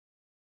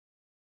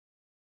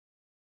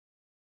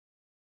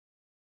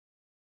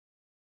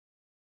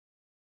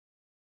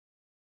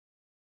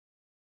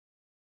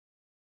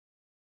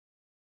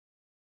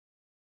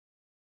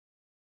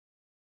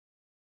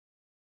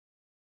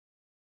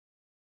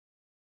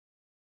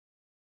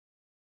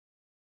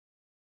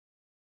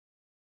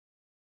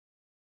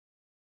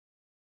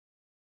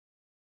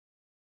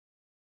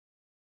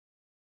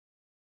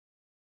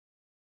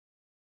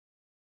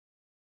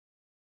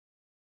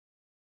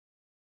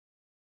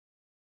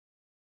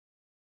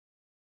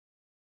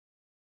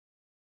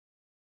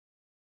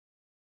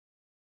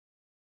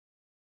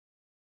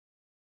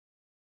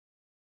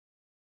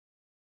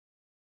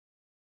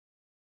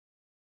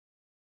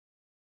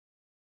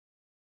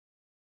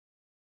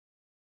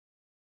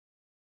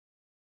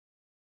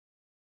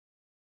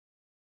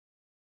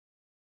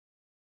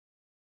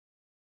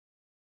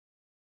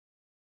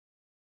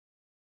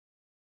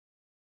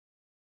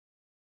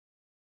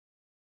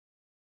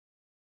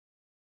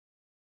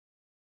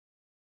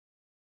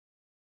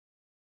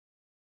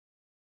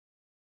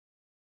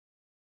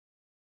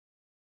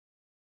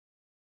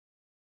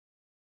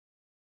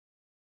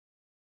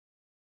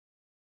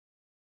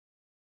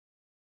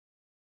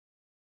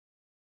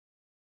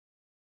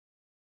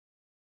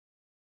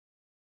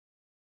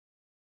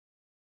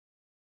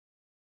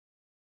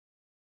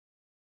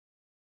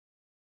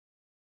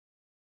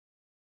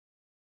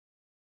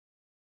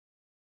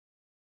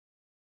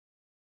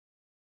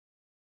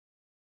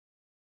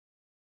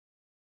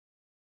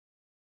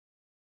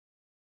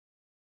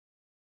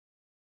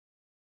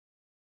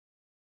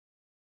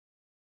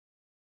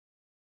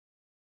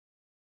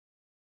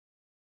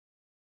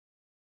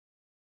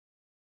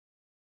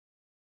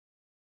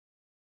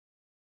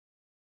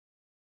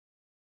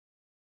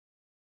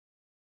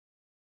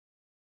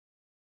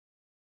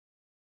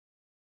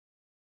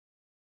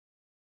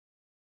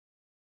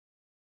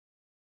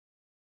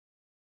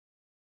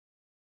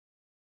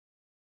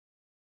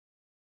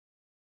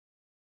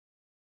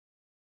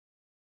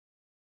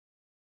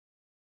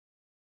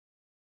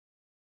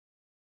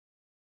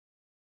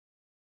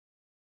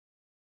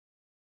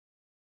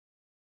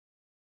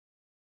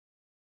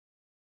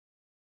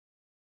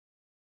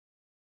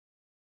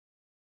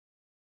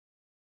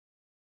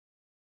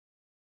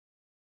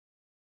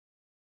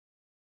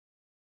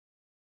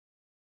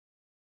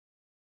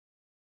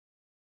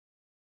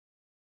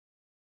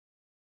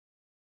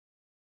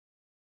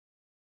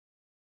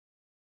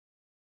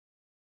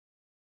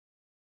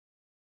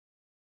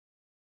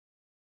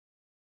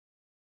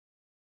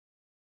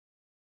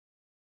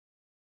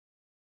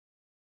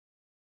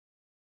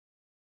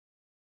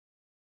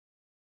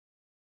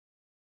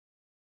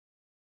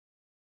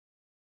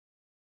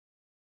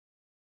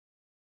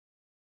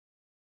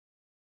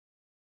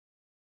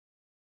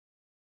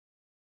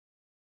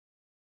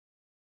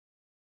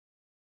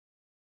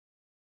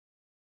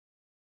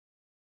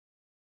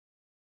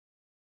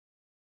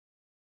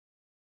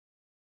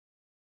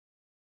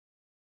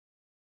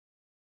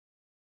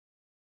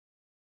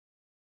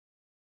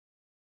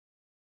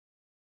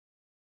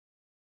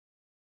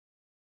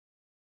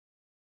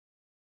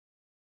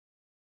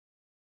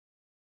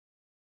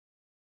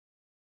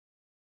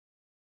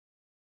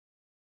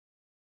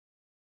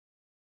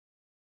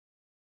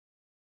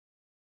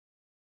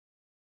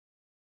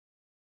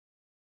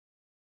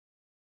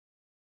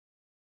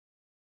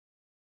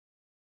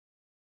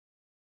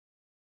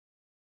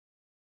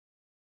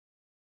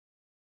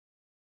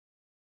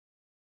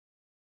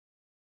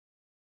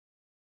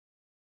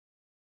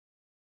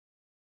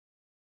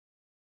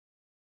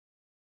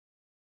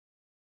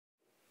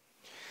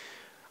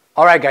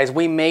All right, guys,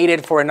 we made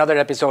it for another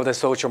episode of the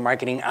Social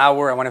Marketing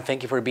Hour. I want to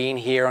thank you for being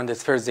here on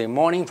this Thursday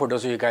morning. For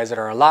those of you guys that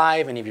are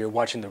alive, and if you're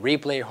watching the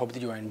replay, I hope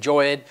that you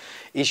enjoy it.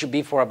 It should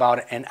be for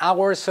about an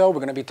hour or so.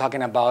 We're going to be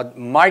talking about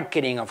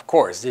marketing, of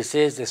course. This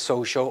is the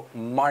Social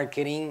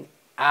Marketing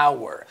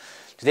Hour.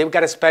 Today, we've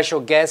got a special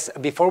guest.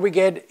 Before we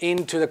get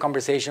into the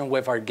conversation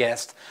with our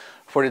guest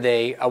for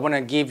today, I want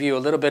to give you a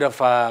little bit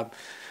of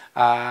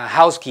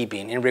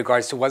housekeeping in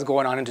regards to what's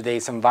going on in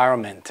today's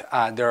environment.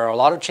 There are a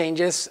lot of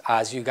changes.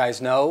 As you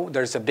guys know,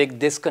 there's a big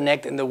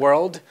disconnect in the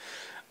world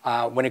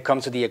when it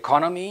comes to the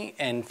economy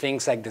and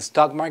things like the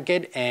stock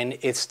market, and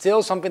it's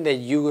still something that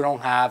you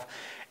don't have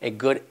a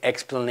good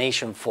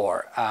explanation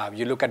for.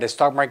 You look at the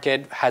stock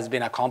market has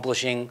been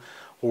accomplishing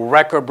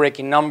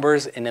record-breaking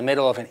numbers in the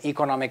middle of an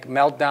economic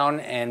meltdown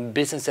and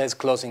businesses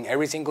closing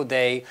every single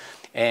day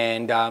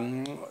and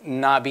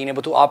not being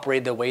able to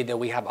operate the way that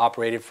we have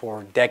operated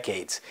for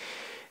decades.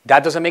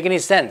 That doesn't make any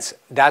sense.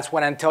 That's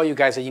when I tell you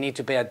guys that you need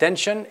to pay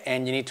attention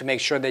and you need to make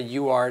sure that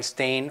you are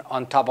staying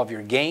on top of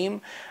your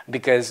game,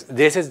 because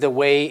this is the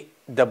way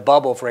the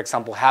bubble, for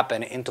example,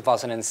 happened in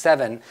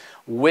 2007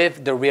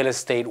 with the real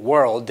estate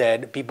world,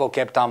 that people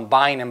kept on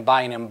buying and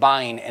buying and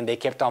buying, and they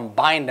kept on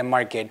buying the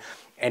market,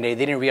 and they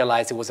didn't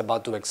realize it was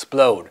about to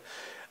explode.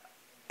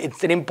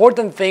 It's an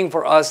important thing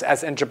for us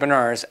as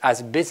entrepreneurs,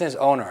 as business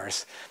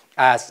owners,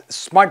 as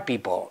smart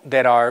people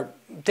that are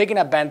taking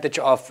advantage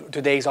of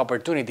today's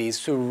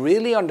opportunities to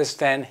really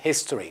understand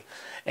history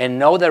and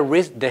know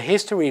that the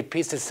history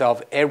repeats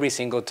itself every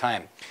single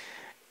time.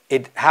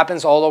 It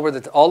happens all over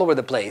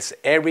the place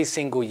every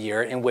single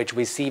year, in which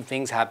we see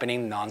things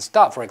happening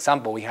nonstop. For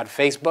example, we had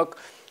Facebook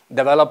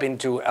develop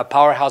into a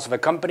powerhouse of a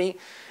company.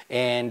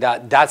 And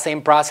that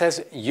same process,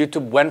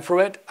 YouTube went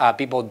through it.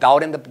 People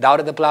doubted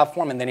the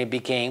platform, and then it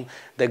became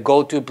the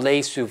go-to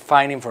place to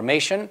find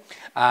information.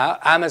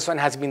 Amazon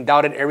has been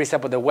doubted every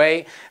step of the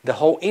way. The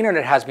whole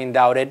internet has been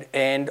doubted,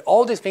 and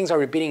all these things are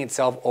repeating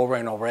itself over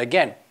and over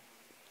again.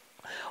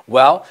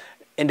 Well,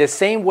 in the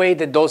same way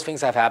that those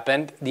things have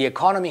happened, the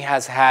economy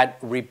has had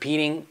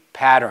repeating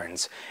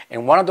patterns.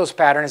 And one of those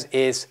patterns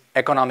is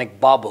economic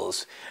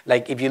bubbles.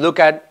 Like if you look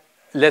at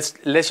Let's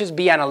just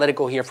be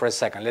analytical here for a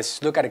second.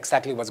 Let's look at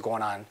exactly what's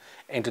going on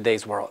in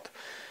today's world.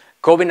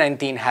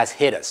 COVID-19 has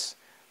hit us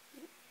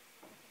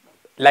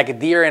like a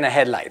deer in the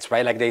headlights,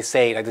 right? Like they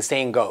say, like the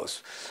saying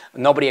goes.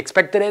 Nobody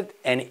expected it,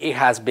 and it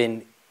has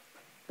been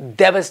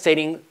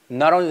devastating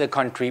not only the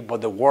country, but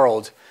the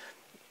world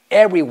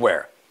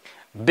everywhere.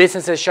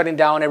 Businesses shutting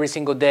down every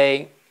single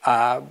day,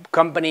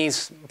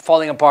 companies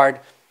falling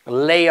apart,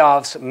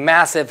 layoffs,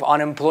 massive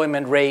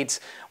unemployment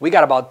rates. We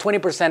got about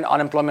 20%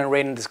 unemployment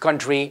rate in this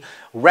country,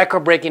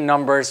 record-breaking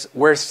numbers.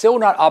 We're still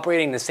not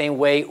operating the same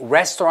way.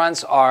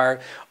 Restaurants are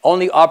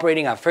only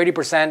operating at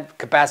 30%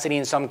 capacity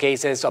in some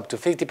cases, up to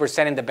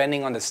 50%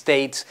 depending on the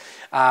states.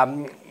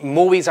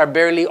 Movies are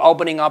barely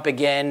opening up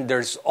again.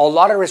 There's a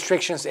lot of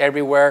restrictions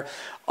everywhere.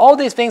 All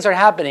these things are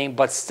happening,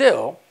 but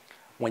still,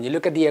 when you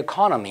look at the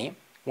economy,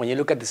 when you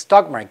look at the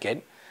stock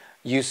market,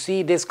 you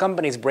see these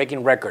companies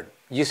breaking record.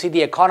 You see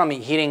the economy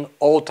hitting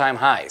all-time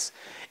highs.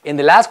 In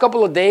the last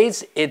couple of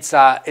days, it's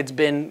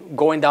been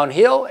going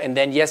downhill, and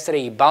then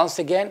yesterday it bounced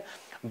again.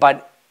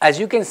 But as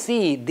you can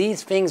see,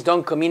 these things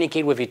don't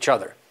communicate with each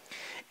other.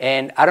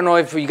 And I don't know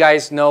if you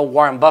guys know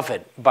Warren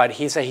Buffett, but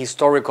he's a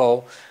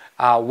historical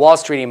Wall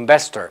Street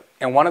investor.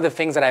 And one of the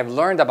things that I've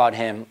learned about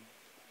him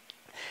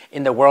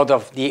in the world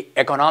of the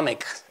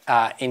economics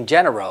in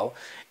general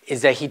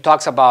is that he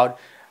talks about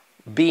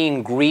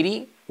being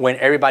greedy when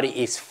everybody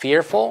is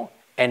fearful,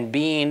 and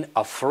being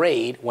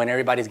afraid when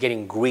everybody's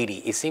getting greedy.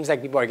 It seems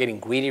like people are getting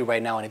greedy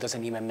right now, and it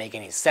doesn't even make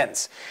any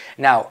sense.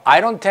 Now,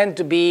 I don't tend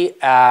to be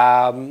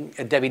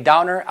a Debbie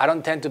Downer. I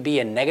don't tend to be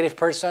a negative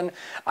person.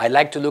 I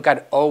like to look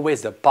at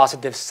always the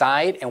positive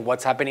side and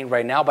what's happening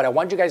right now, but I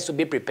want you guys to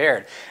be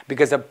prepared,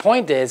 because the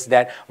point is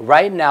that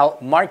right now,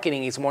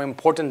 marketing is more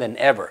important than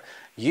ever.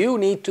 You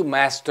need to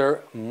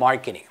master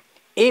marketing.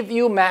 If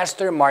you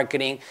master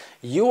marketing,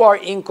 you are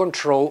in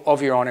control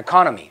of your own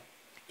economy.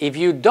 If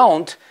you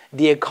don't,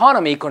 the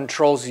economy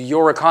controls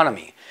your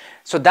economy.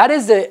 So that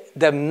is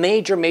the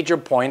major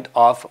point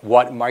of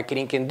what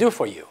marketing can do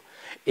for you.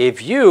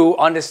 If you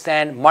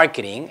understand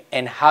marketing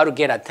and how to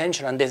get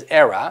attention on this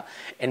era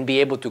and be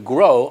able to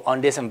grow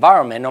on this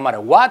environment no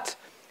matter what,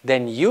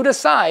 then you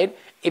decide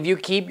if you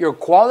keep your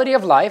quality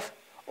of life,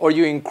 or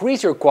you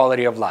increase your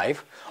quality of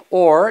life,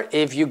 or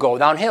if you go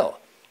downhill.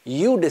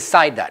 You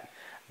decide that.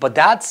 But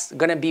that's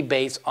going to be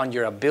based on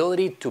your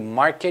ability to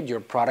market your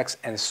products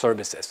and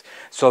services.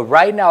 So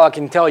right now, I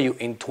can tell you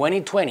in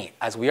 2020,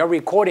 as we are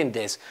recording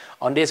this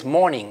on this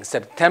morning,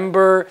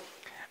 September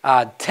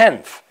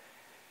 10th,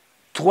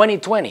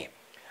 2020,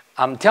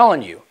 I'm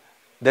telling you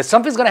that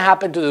something's going to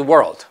happen to the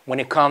world when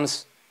it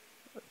comes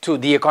to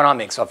the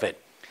economics of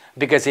it.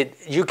 Because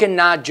you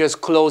cannot just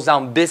close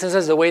down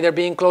businesses the way they're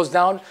being closed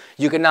down.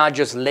 You cannot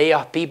just lay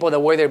off people the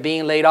way they're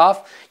being laid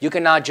off. You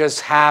cannot just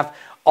have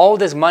all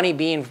this money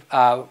being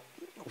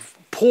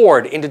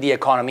poured into the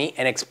economy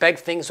and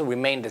expect things to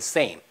remain the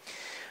same.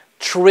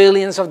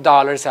 Trillions of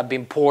dollars have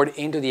been poured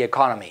into the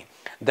economy.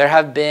 There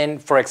have been,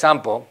 for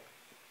example,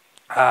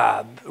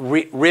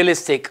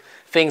 realistic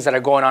things that are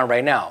going on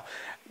right now.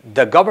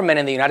 The government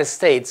in the United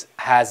States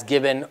has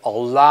given a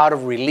lot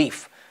of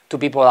relief to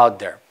people out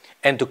there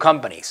and to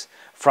companies,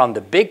 from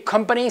the big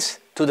companies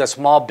to the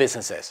small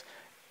businesses.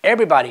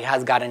 Everybody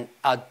has gotten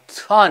a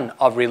ton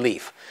of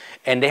relief,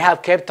 and they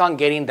have kept on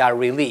getting that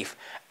relief.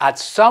 At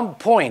some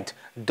point,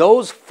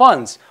 those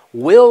funds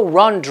will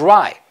run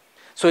dry.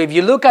 So if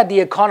you look at the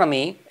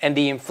economy and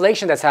the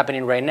inflation that's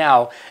happening right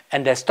now,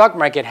 and the stock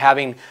market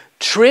having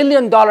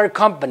trillion-dollar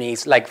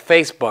companies like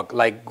Facebook,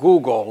 like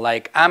Google,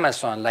 like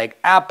Amazon, like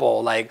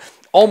Apple, like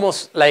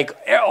almost like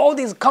all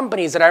these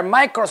companies that are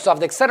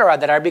Microsoft, etc.,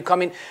 that are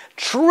becoming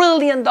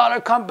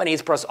trillion-dollar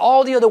companies, plus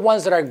all the other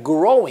ones that are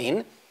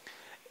growing,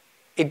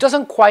 it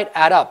doesn't quite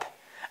add up.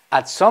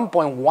 At some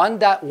point,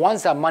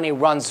 once that money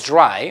runs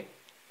dry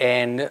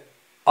and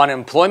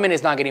unemployment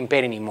is not getting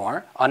paid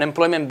anymore,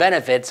 unemployment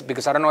benefits,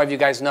 because I don't know if you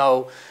guys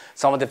know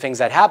some of the things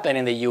that happen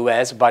in the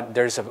U.S., but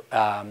there's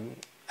a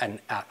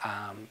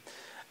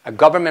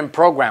government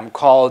program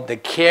called the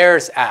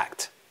CARES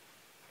Act.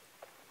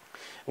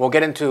 We'll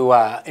get into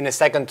in a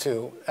second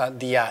to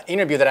the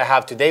interview that I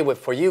have today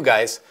for you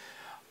guys.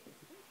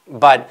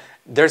 But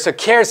there's a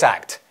CARES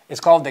Act. It's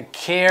called the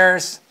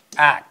CARES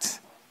Act.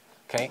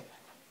 Okay.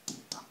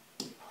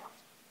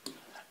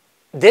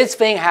 This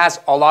thing has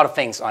a lot of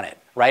things on it,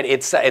 right?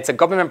 It's a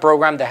government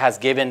program that has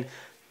given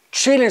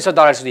trillions of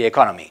dollars to the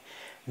economy.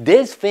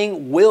 This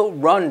thing will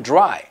run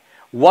dry.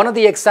 One of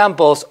the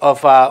examples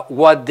of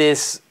what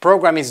this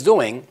program is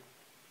doing,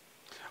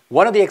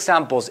 one of the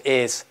examples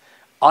is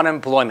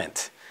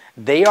unemployment.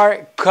 They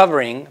are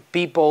covering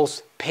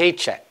people's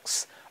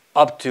paychecks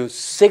up to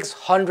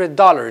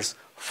 $600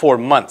 for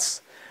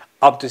months,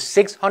 up to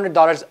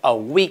 $600 a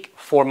week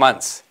for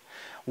months.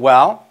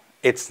 Well,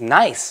 it's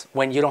nice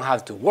when you don't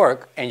have to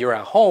work and you're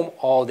at home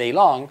all day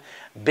long,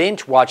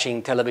 binge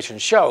watching television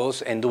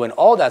shows and doing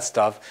all that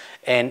stuff,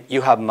 and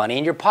you have money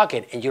in your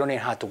pocket and you don't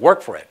even have to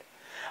work for it.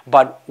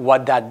 But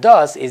what that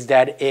does is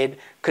that it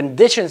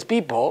conditions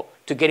people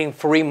to getting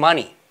free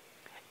money.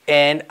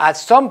 And at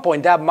some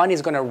point, that money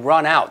is going to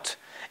run out.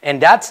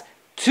 And that's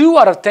 2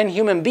 out of 10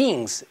 human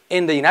beings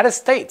in the United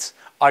States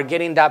are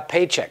getting that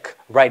paycheck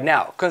right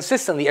now,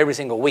 consistently every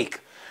single week.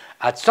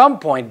 At some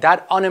point,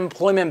 that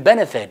unemployment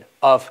benefit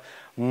of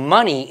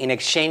money in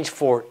exchange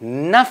for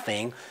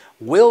nothing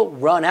will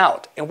run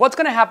out. And what's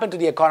going to happen to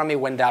the economy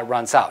when that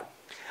runs out?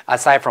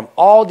 Aside from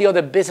all the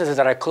other businesses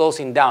that are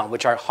closing down,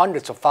 which are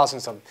hundreds of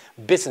thousands of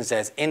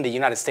businesses in the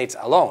United States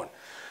alone.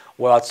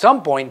 Well, at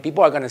some point,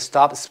 people are going to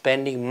stop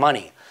spending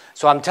money.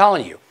 So I'm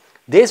telling you,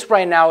 this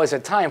right now is a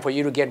time for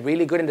you to get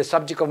really good in the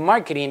subject of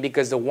marketing,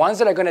 because the ones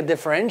that are going to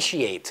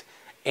differentiate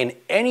in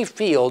any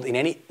field, in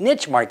any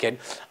niche market,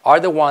 are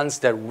the ones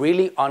that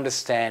really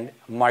understand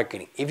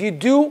marketing. If you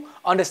do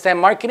understand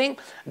marketing,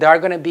 there are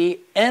going to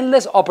be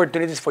endless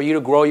opportunities for you to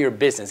grow your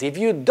business. If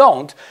you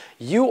don't,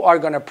 you are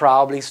going to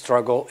probably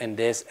struggle in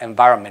this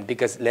environment,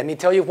 because let me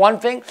tell you one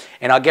thing,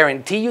 and I'll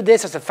guarantee you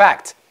this as a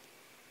fact.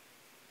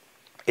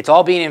 It's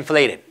all being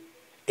inflated.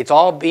 It's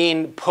all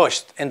being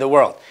pushed in the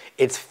world.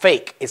 It's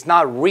fake. It's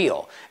not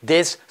real.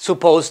 This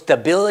supposed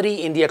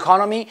stability in the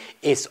economy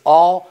is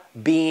all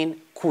being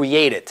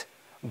created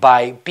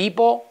by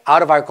people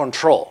out of our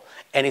control.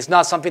 And it's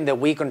not something that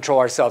we control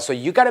ourselves. So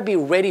you got to be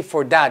ready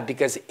for that,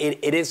 because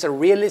it is a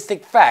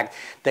realistic fact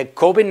that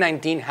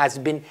COVID-19 has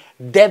been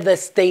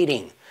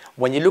devastating.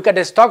 When you look at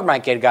the stock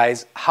market,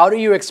 guys, how do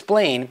you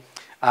explain?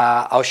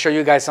 I'll show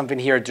you guys something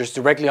here just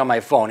directly on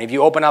my phone. If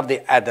you open up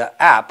the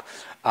app,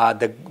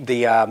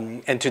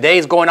 and today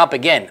is going up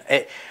again.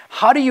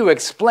 How do you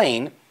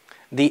explain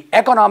the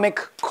economic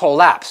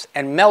collapse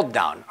and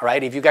meltdown? All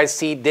right, if you guys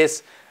see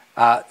this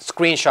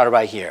screenshot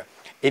right here,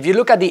 if you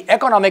look at the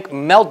economic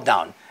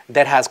meltdown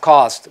that has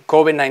caused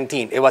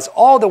COVID-19, it was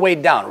all the way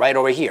down right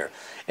over here,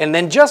 and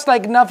then just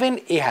like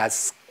nothing, it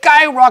has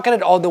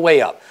skyrocketed all the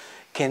way up.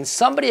 Can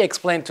somebody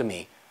explain to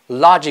me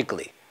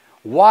logically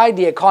why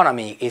the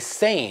economy is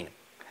saying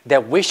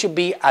that we should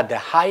be at the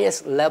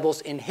highest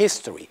levels in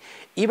history,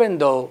 even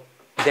though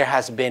there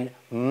has been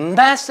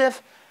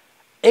massive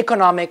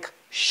economic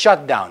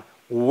shutdown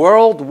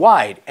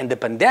worldwide, and the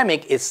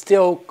pandemic is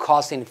still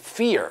causing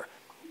fear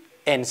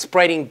and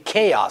spreading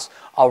chaos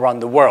around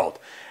the world?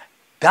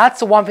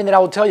 That's the one thing that I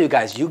will tell you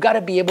guys. You got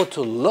to be able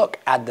to look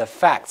at the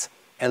facts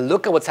and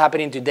look at what's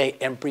happening today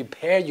and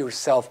prepare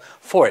yourself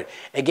for it.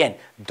 Again,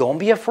 don't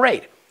be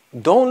afraid.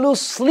 Don't lose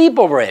sleep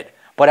over it.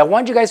 But I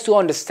want you guys to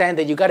understand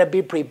that you got to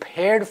be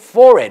prepared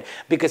for it,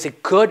 because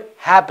it could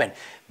happen.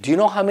 Do you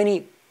know how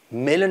many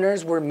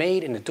millionaires were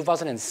made in the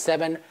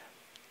 2007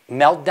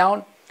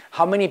 meltdown?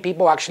 How many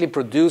people actually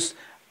produced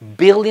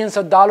billions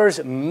of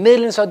dollars,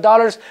 millions of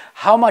dollars?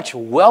 How much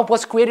wealth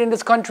was created in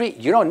this country?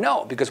 You don't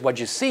know, because what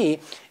you see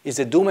is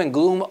the doom and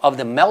gloom of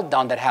the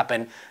meltdown that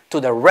happened to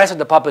the rest of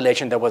the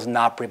population that was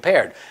not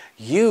prepared.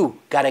 You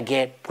got to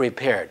get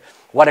prepared.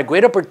 What a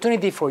great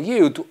opportunity for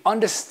you to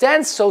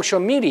understand social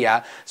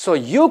media so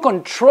you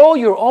control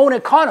your own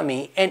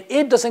economy and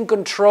it doesn't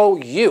control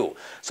you.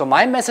 So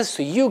my message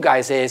to you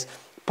guys is,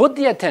 put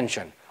the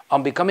attention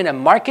on becoming a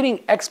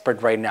marketing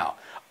expert right now,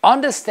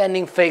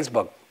 understanding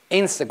Facebook,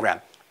 Instagram,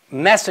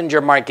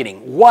 Messenger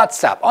marketing,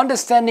 WhatsApp,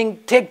 understanding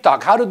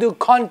TikTok, how to do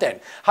content,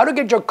 how to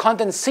get your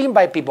content seen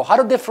by people, how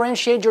to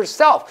differentiate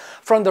yourself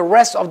from the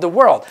rest of the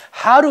world,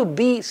 how to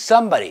be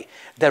somebody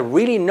that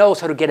really knows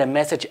how to get a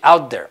message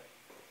out there.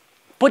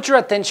 Put your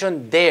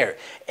attention there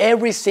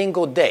every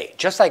single day,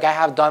 just like I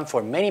have done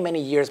for many,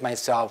 many years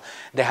myself,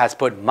 that has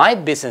put my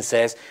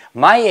businesses,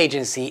 my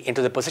agency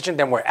into the position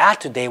that we're at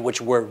today, which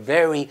we're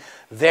very,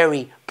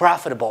 very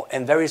profitable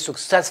and very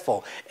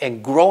successful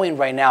and growing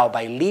right now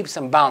by leaps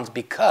and bounds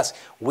because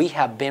we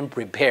have been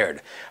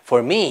prepared.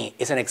 For me,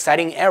 it's an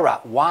exciting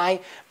era.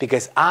 Why?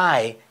 Because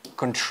I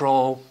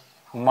control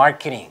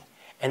marketing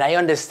and I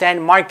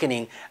understand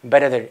marketing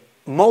better than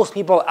most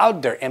people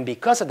out there, and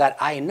because of that,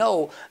 I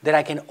know that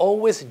I can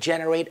always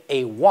generate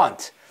a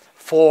want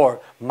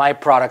for my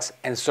products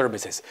and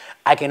services.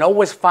 I can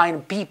always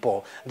find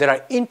people that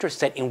are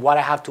interested in what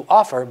I have to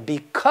offer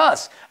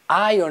because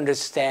I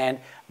understand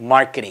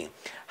marketing.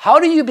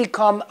 How do you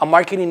become a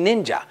marketing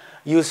ninja?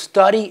 You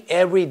study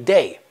every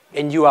day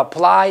and you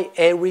apply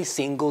every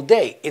single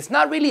day. It's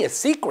not really a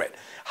secret.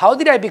 How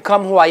did I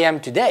become who I am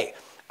today?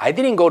 I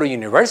didn't go to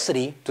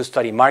university to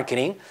study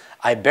marketing.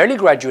 I barely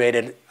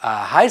graduated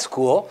high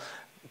school.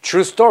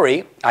 True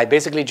story. I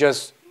basically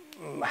just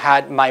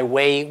had my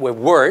way with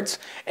words,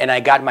 and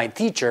I got my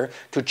teacher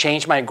to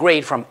change my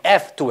grade from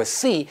F to a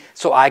C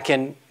so I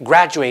can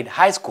graduate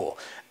high school.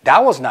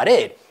 That was not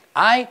it.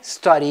 I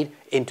studied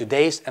in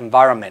today's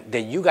environment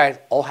that you guys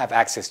all have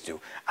access to.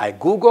 I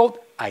Googled,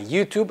 I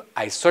YouTube,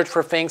 I searched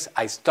for things,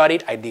 I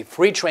studied, I did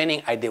free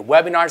training, I did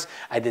webinars,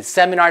 I did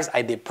seminars,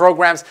 I did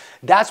programs.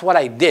 That's what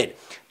I did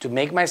to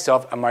make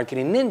myself a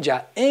marketing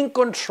ninja in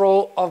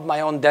control of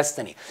my own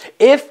destiny.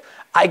 If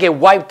I get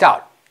wiped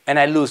out and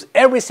I lose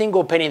every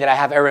single penny that I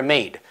have ever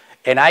made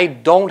and I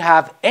don't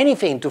have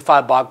anything to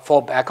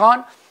fall back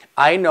on,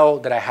 I know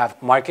that I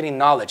have marketing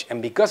knowledge.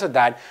 And because of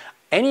that,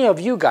 any of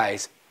you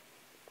guys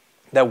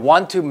that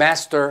want to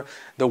master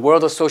the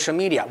world of social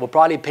media will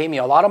probably pay me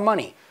a lot of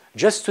money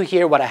just to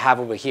hear what I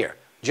have over here,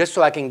 just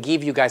so I can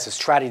give you guys a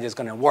strategy that's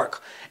going to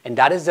work. And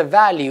that is the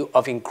value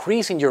of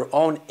increasing your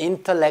own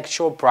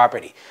intellectual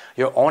property,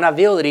 your own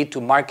ability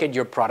to market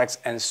your products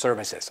and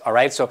services. All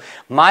right. So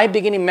my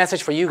beginning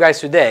message for you guys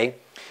today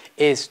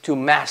is to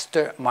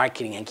master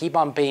marketing and keep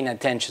on paying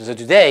attention. So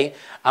today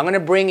I'm going to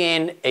bring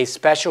in a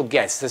special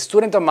guest, a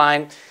student of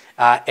mine.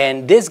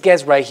 And this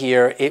guest right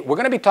here, we're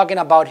going to be talking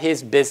about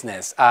his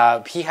business.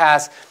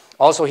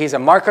 He's a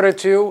marketer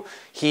too.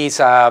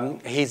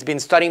 He's been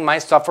studying my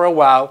stuff for a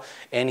while,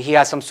 and he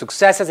has some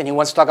successes, and he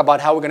wants to talk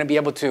about how we're going to be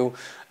able to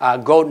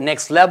go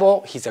next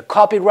level. He's a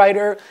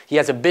copywriter. He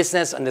has a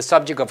business on the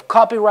subject of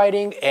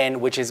copywriting,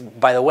 and which is,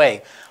 by the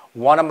way,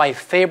 one of my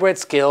favorite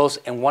skills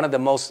and one of the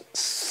most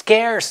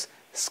scarce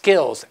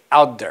skills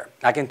out there.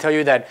 I can tell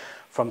you that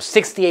from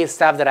 68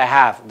 staff that I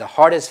have, the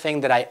hardest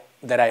thing that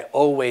I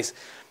always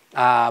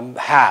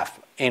have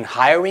in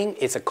hiring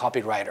is a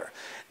copywriter.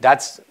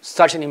 That's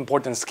such an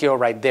important skill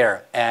right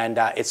there, and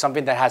it's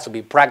something that has to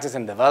be practiced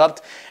and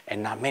developed,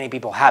 and not many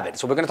people have it.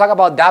 So we're going to talk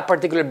about that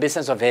particular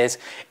business of his,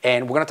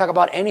 and we're going to talk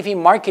about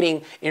anything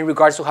marketing in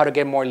regards to how to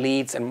get more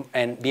leads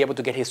and be able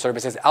to get his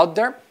services out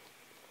there.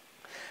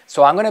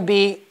 So I'm going to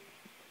be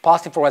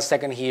pausing for a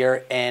second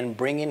here and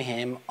bringing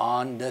him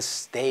on the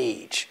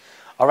stage.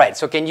 All right,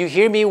 so can you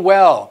hear me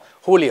well,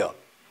 Julio?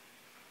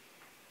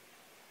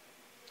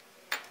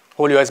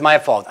 Julio, it's my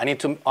fault. I need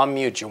to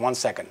unmute you. 1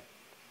 second.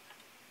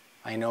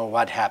 I know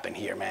what happened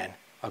here, man.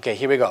 Okay,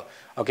 here we go.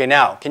 Okay,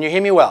 now, can you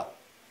hear me well?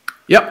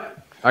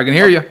 Yep, I can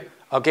hear you.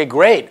 Okay,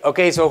 great.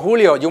 Okay, so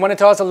Julio, you want to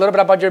tell us a little bit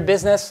about your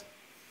business?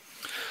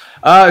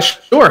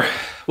 Sure.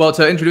 Well,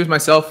 to introduce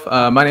myself,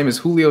 my name is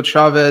Julio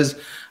Chavez.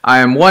 I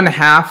am one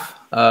half,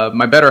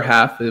 my better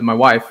half, my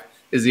wife,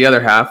 is the other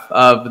half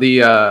of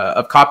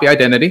Copy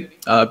Identity.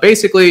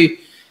 Basically,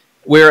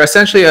 we're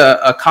essentially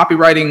a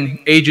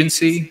copywriting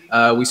agency.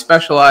 We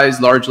specialize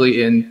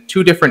largely in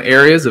two different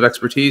areas of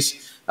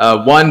expertise.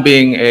 One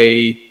being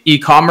a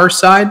e-commerce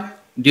side,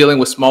 dealing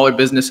with smaller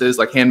businesses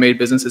like handmade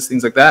businesses,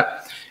 things like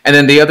that. And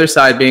then the other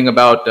side being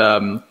about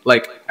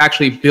like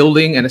actually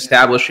building and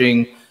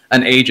establishing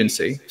an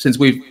agency. Since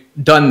we've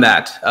done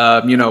that,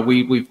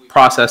 we've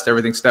processed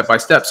everything step by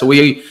step. So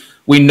we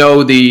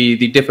know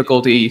the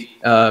difficulty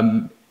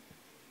that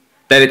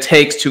it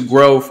takes to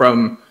grow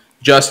from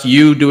just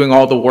you doing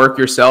all the work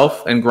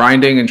yourself and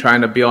grinding and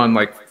trying to be on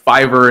like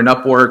Fiverr and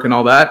Upwork and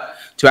all that,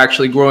 to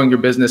actually growing your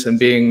business and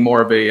being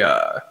more of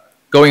a,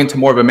 going into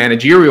more of a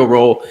managerial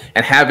role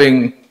and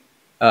having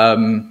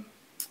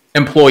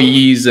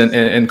employees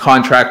and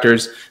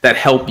contractors that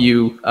help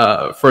you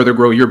further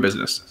grow your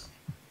business.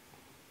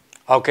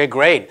 Okay,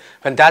 great.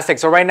 Fantastic.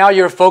 So right now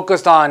you're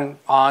focused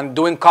on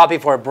doing copy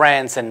for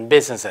brands and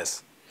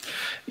businesses.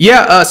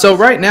 Yeah, so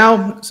right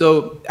now,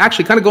 so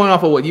actually kind of going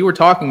off of what you were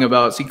talking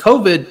about, see,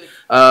 COVID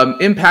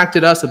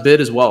impacted us a bit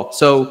as well.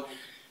 So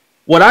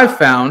what I've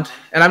found,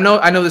 and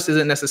I know this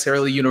isn't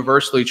necessarily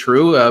universally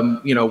true.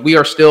 You know, we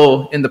are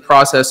still in the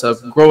process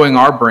of growing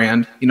our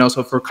brand. You know,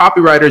 so for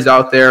copywriters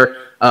out there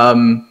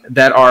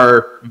that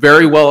are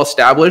very well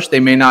established, they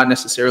may not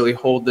necessarily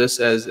hold this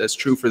as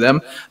true for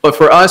them. But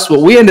for us,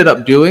 what we ended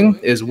up doing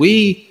is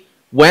we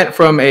went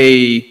from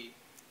a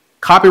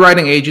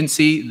copywriting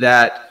agency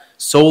that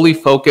solely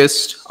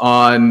focused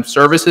on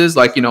services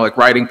like, you know, like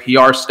writing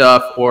PR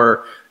stuff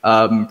or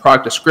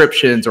product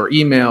descriptions or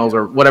emails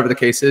or whatever the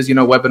case is, you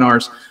know,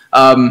 webinars.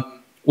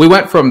 We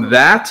went from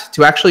that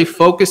to actually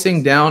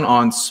focusing down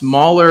on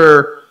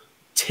smaller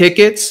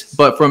tickets,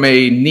 but from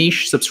a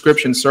niche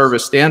subscription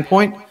service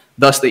standpoint,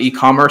 thus the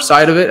e-commerce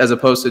side of it, as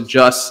opposed to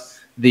just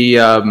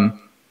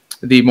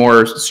the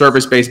more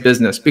service-based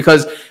business.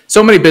 Because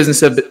so many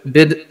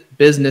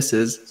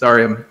businesses,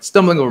 sorry, I'm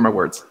stumbling over my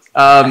words,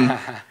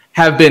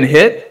 have been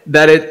hit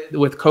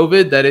with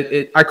COVID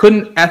that I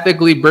couldn't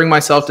ethically bring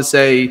myself to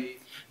say,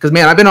 because,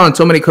 man, I've been on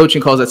so many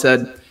coaching calls that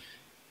said,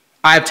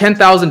 I have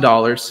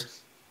 $10,000.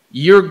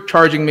 You're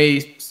charging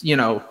me, you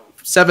know,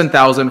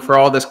 $7,000 for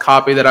all this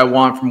copy that I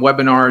want from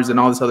webinars and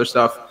all this other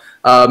stuff.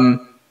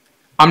 I'm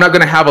not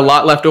going to have a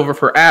lot left over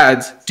for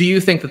ads. Do you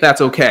think that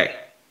that's okay?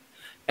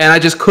 And I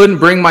just couldn't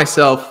bring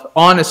myself,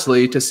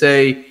 honestly, to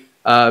say,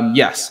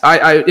 yes.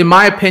 In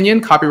my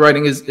opinion,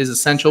 copywriting is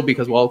essential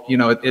because, well, you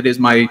know, it is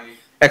my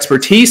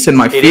expertise in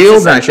my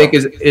field, and I think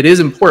it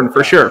is important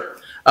for sure.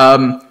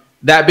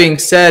 That being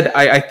said,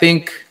 I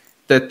think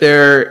that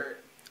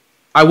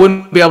I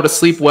wouldn't be able to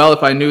sleep well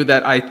if I knew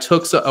that I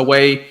took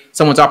away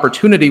someone's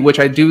opportunity, which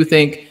I do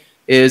think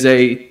is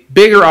a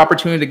bigger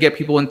opportunity to get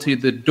people into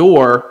the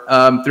door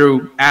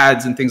through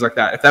ads and things like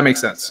that, if that makes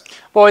sense.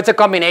 Well, it's a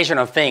combination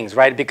of things,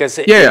 right? Because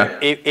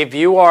if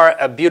you are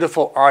a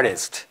beautiful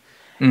artist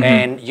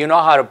and you know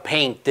how to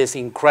paint these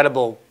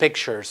incredible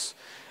pictures,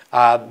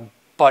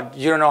 but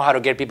you don't know how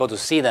to get people to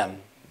see them,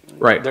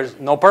 right? There's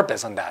no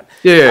purpose on that.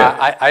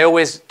 I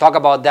always talk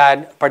about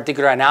that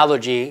particular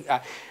analogy.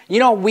 You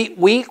know,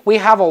 we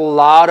have a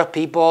lot of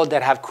people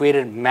that have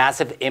created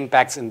massive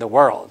impacts in the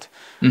world.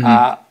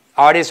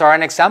 Artists are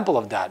an example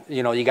of that.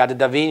 You know, you got the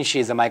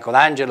𝗙𝗢𝗥𝗡s, the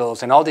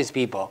Michelangelos, and all these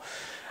people.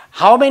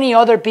 How many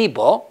other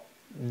people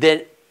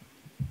that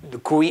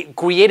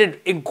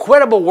created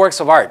incredible works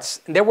of arts?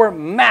 They were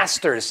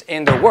masters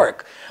in their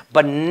work,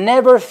 but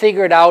never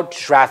figured out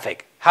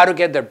traffic, how to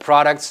get their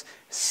products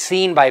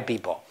seen by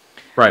people.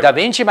 Right. Da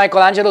Vinci,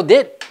 Michelangelo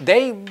did.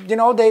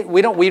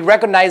 We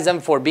recognize them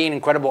for being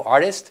incredible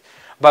artists,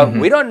 but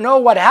we don't know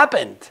what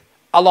happened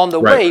along the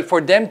way for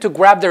them to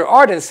grab their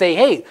art and say,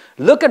 hey,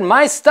 look at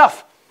my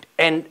stuff,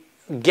 and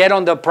get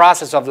on the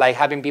process of like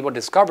having people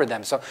discover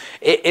them. So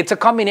it's a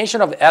combination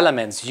of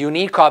elements. You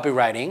need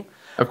copywriting,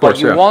 but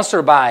you won't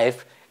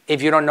survive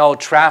if you don't know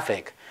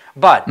traffic.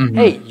 But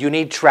hey, you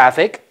need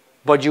traffic,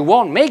 but you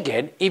won't make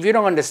it if you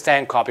don't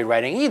understand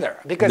copywriting either.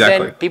 Because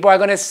then people are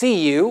going to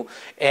see you,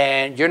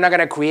 and you're not going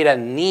to create a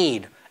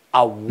need,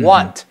 a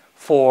want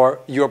for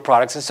your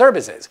products and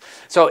services.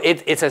 So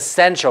it's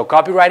essential.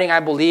 Copywriting, I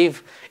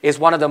believe, is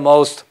one of the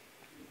most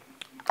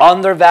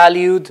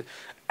undervalued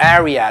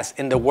areas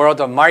in the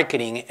world of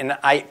marketing, and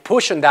I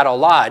push on that a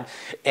lot.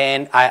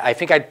 And I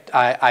think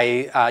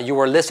you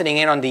were listening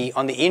in on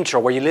the intro.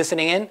 Were you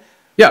listening in?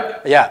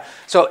 Yeah.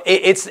 So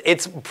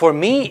it's for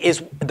me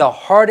is the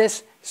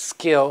hardest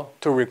skill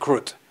to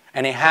recruit,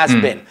 and it has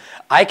been.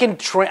 I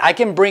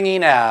can bring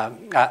in a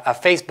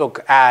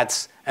Facebook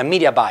ads, a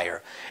media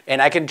buyer,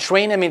 and I can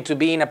train them into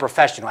being a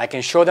professional. I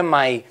can show them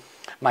my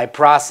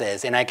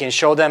process, and I can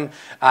show them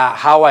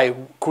how I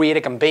create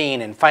a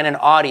campaign and find an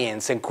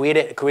audience and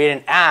create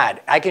an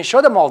ad. I can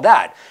show them all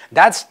that.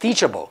 That's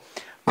teachable.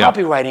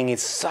 Copywriting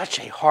is such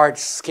a hard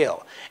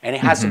skill, and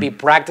it has to be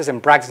practice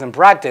and practice and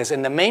practice.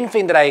 And the main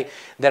thing that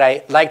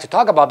I like to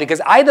talk about,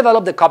 because I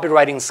developed the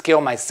copywriting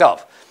skill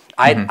myself.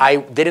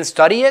 I didn't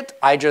study it.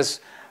 I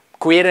just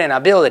created an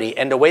ability.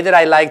 And the way that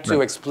I like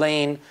to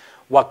explain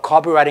what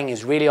copywriting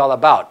is really all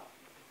about,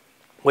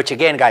 which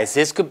again, guys,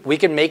 we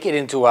can make it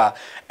into a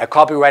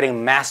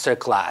copywriting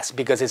masterclass,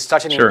 because it's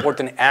such an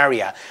important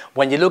area.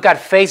 When you look at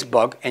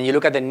Facebook and you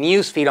look at the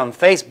news feed on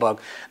Facebook,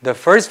 the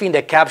first thing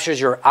that captures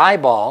your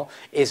eyeball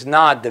is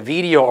not the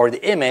video or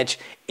the image,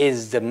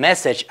 is the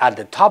message at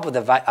the top of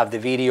the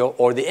video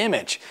or the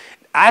image.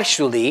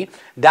 Actually,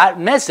 that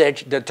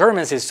message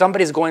determines if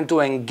somebody's going to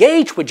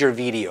engage with your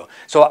video.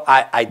 So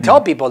I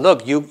tell people,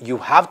 look, you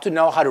have to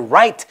know how to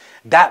write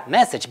that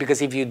message,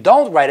 because if you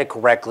don't write it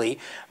correctly,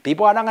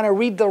 people are not going to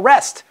read the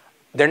rest.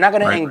 They're not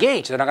going to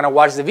engage. They're not going to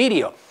watch the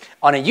video.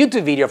 On a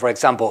YouTube video, for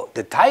example,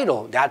 the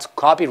title, that's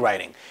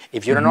copywriting.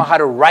 If you don't know how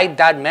to write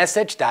that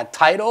message, that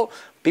title,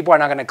 people are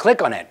not going to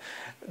click on it.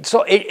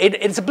 So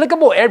it's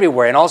applicable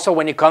everywhere. And also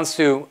when it comes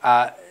to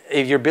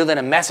if you're building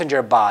a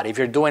messenger bot, if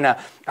you're doing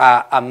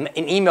an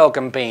email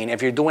campaign,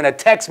 if you're doing a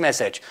text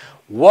message,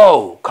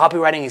 whoa,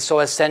 copywriting is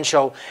so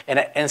essential.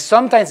 And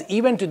sometimes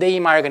even today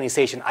in my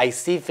organization, I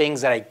see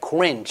things that I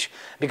cringe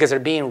because they're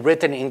being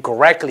written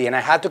incorrectly, and I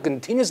have to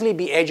continuously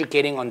be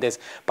educating on this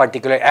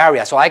particular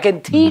area. So I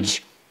can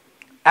teach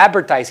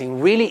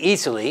advertising really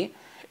easily,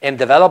 and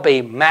develop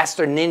a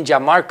master ninja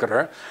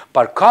marketer.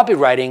 But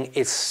copywriting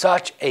is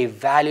such a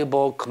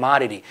valuable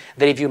commodity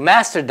that if you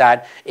master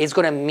that, it's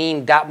going to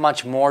mean that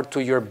much more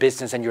to your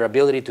business and your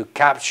ability to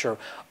capture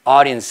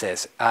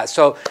audiences.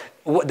 So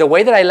the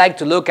way that I like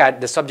to look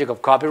at the subject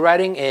of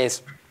copywriting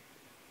is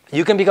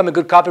you can become a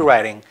good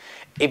copywriting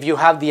if you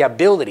have the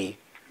ability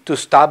to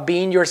stop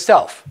being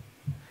yourself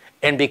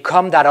and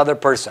become that other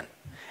person.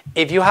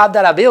 If you have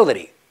that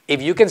ability,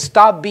 if you can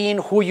stop being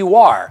who you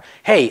are,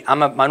 hey, I'm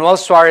Manuel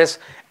Suarez,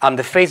 I'm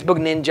the Facebook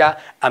ninja,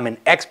 I'm an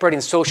expert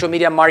in social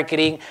media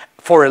marketing.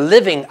 For a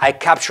living, I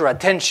capture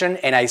attention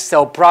and I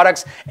sell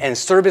products and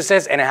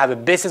services, and I have a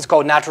business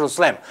called Natural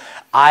Slim.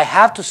 I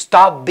have to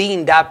stop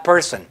being that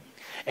person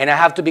and I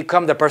have to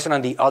become the person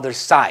on the other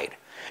side.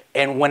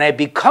 And when I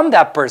become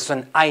that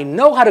person, I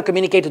know how to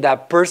communicate to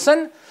that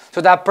person so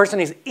that person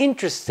is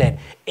interested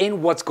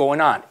in what's going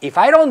on. If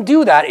I don't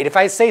do that, if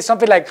I say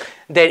something like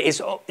that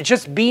is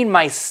just being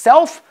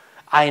myself,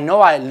 I know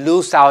I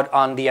lose out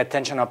on the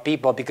attention of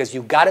people, because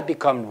you got to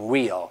become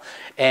real.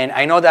 And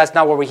I know that's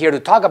not what we're here to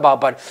talk about,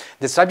 but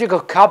the subject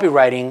of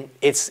copywriting,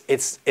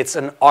 it's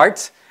an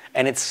art,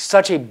 and it's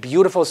such a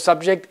beautiful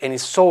subject, and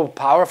it's so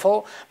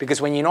powerful,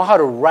 because when you know how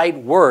to write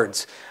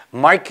words,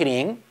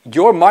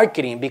 your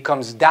marketing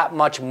becomes that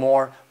much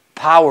more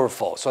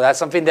powerful. So that's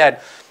something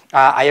that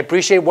I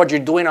appreciate what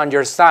you're doing on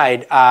your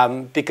side,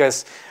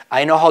 because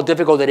I know how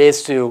difficult it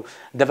is to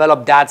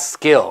develop that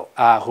skill,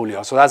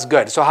 Julio. So that's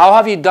good. So how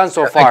have you done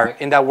so far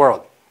in that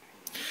world?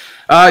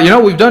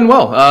 We've done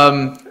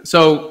well.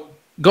 So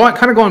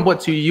going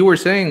what you were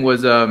saying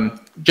was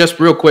just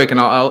real quick, and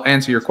I'll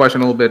answer your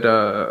question a little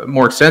bit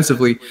more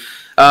extensively.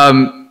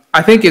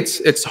 I think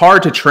it's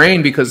hard to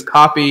train because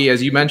copy,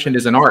 as you mentioned,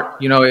 is an art.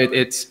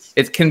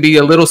 It can be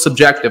a little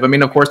subjective. I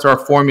mean, of course, there are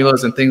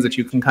formulas and things that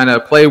you can kind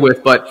of play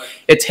with, but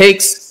it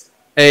takes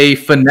a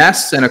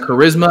finesse and a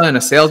charisma and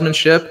a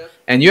salesmanship,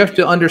 and you have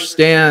to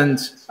understand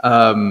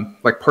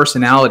like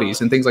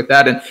personalities and things like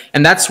that.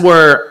 And that's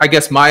where I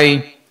guess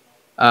my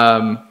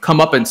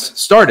comeuppance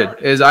started.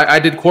 Is I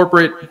did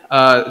corporate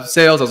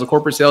sales. I was a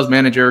corporate sales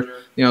manager.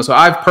 So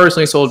I've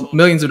personally sold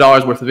millions of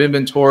dollars worth of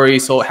inventory.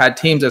 Had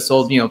teams that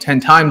sold 10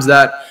 times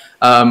that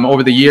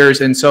over the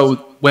years. And so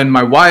when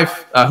my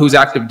wife, who's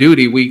active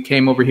duty, we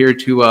came over here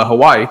to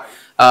Hawaii.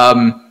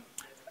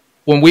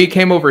 When we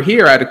came over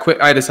here, I had to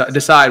quit. I had to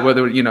decide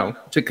whether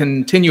to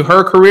continue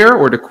her career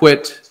or to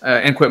quit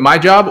and quit my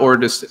job, or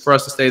just for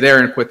us to stay there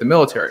and quit the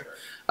military.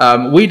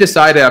 We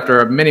decided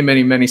after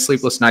many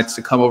sleepless nights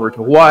to come over to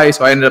Hawaii.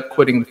 So I ended up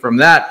quitting from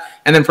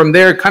that. And then from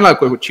there, kind of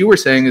like what you were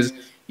saying is,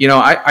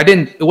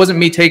 it wasn't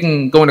me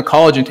going to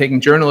college and taking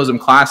journalism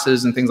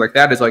classes and things like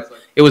that.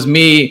 It was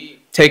me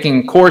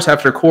taking course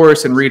after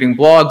course and reading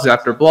blogs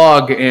after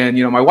blog. And,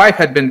 my wife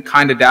had been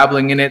kind of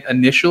dabbling in it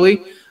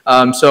initially.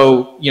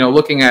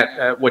 Looking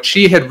at what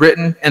she had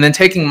written and then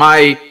taking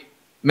my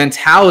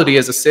mentality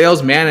as a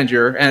sales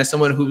manager and as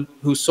someone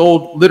who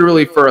sold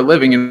literally for a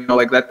living,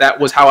 that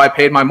was how I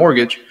paid my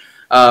mortgage.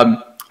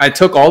 I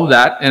took all of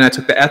that and I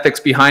took the ethics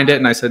behind it,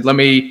 and I said, let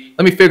me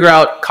figure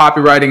out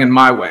copywriting in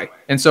my way.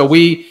 And so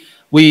we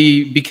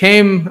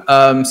became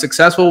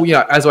successful.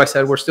 As I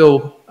said, we're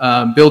still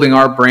building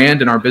our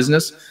brand and our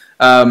business.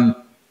 And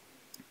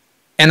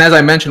as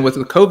I mentioned with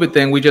the COVID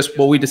thing,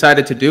 what we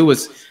decided to do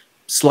was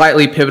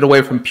slightly pivot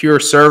away from pure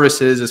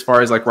services as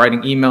far as like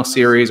writing email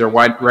series or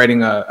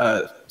writing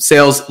a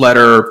sales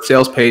letter or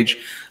sales page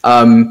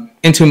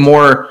into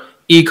more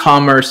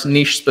e-commerce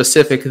niche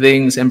specific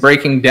things, and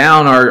breaking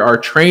down our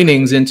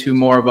trainings into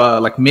more of a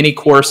like mini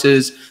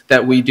courses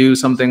that we do.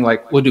 Something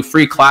like we'll do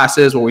free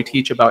classes where we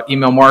teach about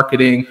email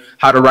marketing,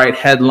 how to write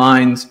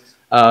headlines,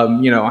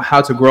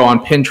 how to grow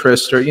on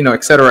Pinterest, or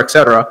et cetera, et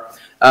cetera.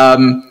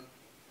 And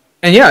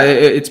yeah,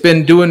 it's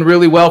been doing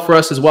really well for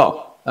us as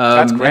well.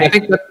 That's great. I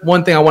think that's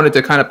one thing I wanted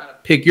to kind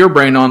of pick your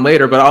brain on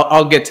later, but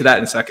I'll get to that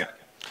in a second.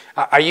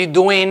 Are you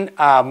doing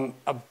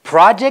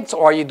projects,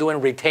 or are you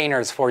doing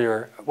retainers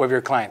with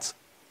your clients?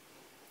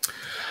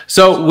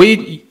 So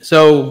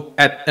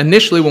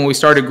initially when we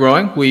started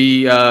growing,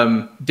 we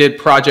did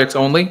projects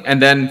only,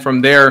 and then from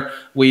there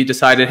we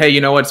decided, hey,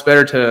 it's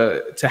better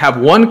to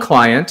have one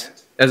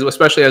client,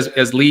 especially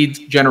as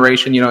lead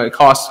generation. It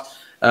costs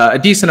a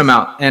decent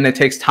amount, and it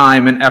takes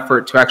time and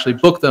effort to actually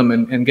book them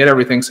and get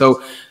everything.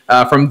 So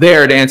from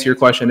there, to answer your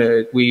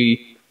question,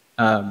 we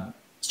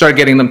started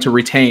getting them to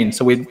retain.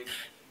 So they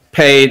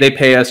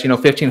pay us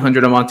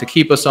 $1,500 a month to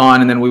keep us on,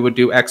 and then we would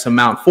do X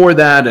amount for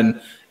that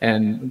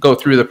and go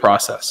through the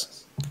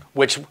process.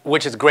 Which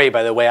is great,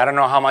 by the way. I don't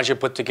know how much you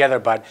put together,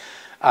 but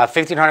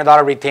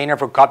 $1,500 retainer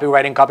for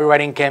copywriting.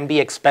 Copywriting can be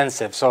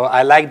expensive, so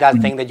I like that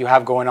thing that you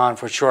have going on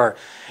for sure.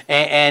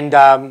 And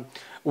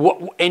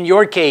in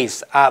your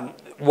case,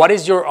 what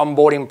is your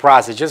onboarding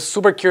process? Just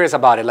super curious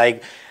about it.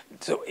 Like,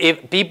 so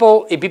if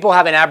people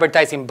have an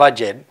advertising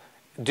budget,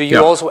 do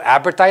you also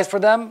advertise for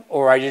them,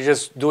 or are you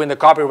just doing the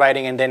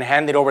copywriting and then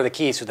handing over the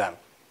keys to them?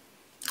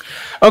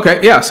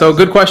 Okay, yeah, so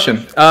good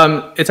question.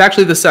 It's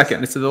actually the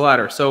second, it's the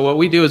latter. So what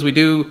we do is we'll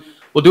do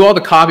all the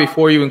copy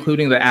for you,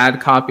 including the ad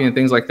copy and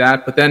things like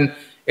that. But then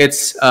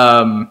it's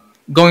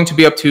going to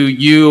be up to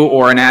you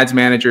or an ads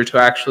manager to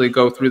actually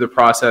go through the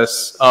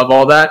process of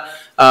all that.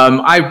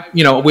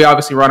 We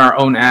obviously run our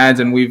own ads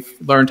and we've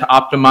learned to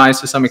optimize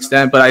to some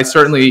extent, but I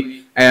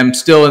certainly am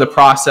still in the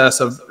process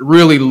of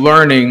really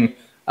learning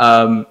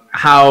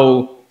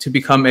how to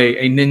become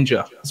a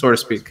ninja, so to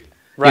speak.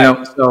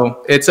 Right.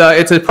 So it's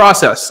a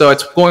process. So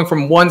it's going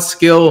from one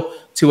skill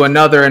to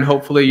another, and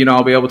hopefully,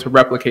 I'll be able to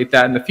replicate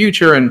that in the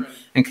future and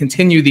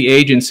continue the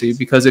agency.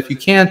 Because if you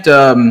can't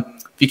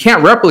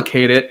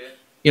replicate it,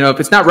 if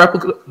it's not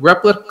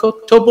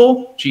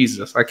replicable,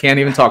 Jesus, I can't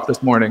even talk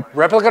this morning.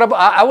 Replicable?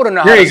 I wouldn't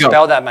know how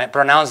to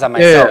pronounce that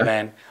myself,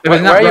 man.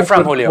 Where are you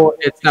from, Julio?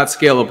 It's not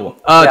scalable.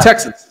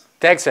 Texas.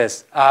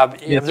 Texas.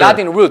 Yes,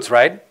 Latin roots,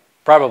 right?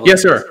 Probably.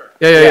 Yes, sir.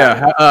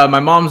 Yeah. My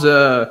mom's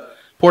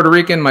Puerto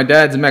Rican. My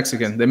dad's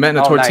Mexican. They met in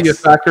a tortilla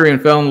factory and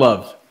fell in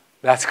love.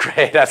 That's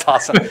great. That's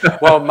awesome.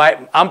 Well,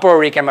 I'm Puerto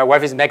Rican. My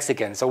wife is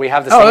Mexican, so we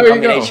have the same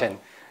combination.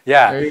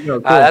 Yeah. There you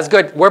go. Cool. That's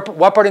good.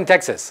 What part in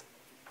Texas?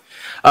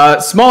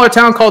 Smaller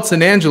town called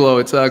San Angelo.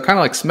 It's kind of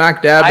like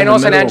smack dab. I know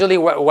San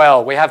Angelo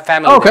well. We have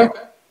family there.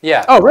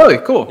 Yeah. Oh, really?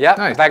 Cool. Yeah.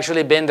 Nice. I've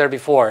actually been there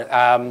before.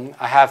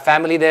 I have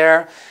family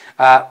there.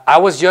 I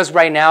was just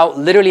right now,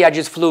 literally, I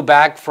just flew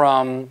back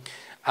from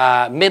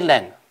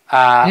Midland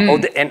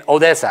and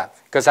Odessa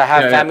because I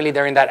have family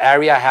there in that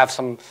area. I have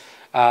some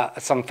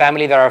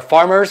family that are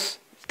farmers,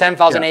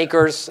 10,000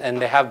 acres, and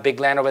they have big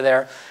land over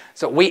there.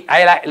 So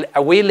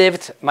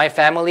my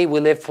family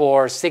lived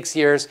for 6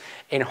 years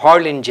in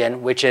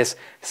Harlingen, which is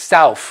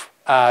South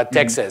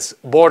Texas,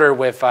 border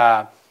with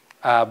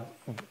Matamoros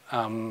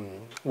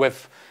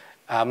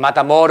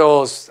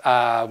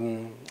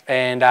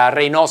and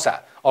Reynosa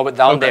over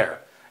down there.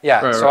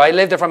 Yeah, right, so I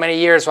lived there for many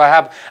years. So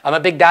I'm a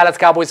big Dallas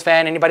Cowboys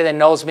fan. Anybody that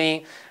knows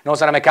me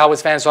knows that I'm a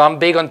Cowboys fan. So I'm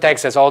big on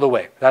Texas all the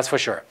way. That's for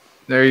sure.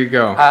 There you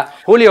go.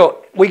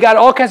 Julio, we got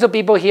all kinds of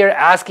people here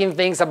asking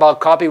things about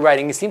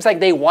copywriting. It seems like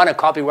they want a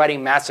copywriting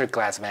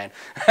masterclass, man.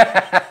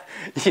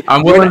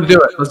 I'm willing to do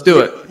it. Let's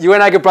do it. You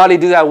and I could probably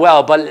do that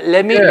well. But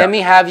let me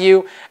have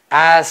you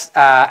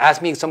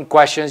ask me some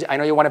questions. I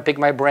know you want to pick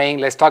my brain.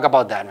 Let's talk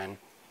about that, man.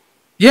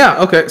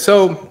 Yeah. Okay.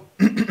 So,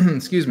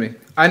 excuse me.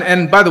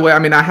 And by the way,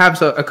 I have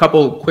a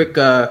couple quick.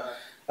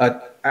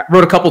 I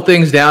wrote a couple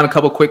things down, a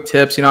couple quick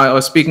tips. I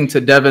was speaking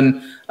to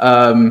Devin.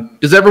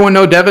 Does everyone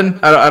know Devin?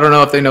 I don't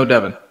know if they know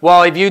Devin.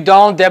 Well, if you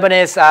don't, Devin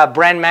is a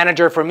brand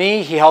manager for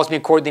me. He helps me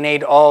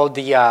coordinate all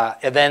the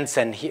events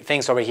and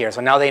things over here.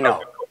 So now they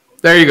know.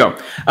 There you go.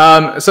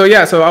 So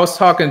I was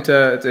talking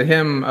to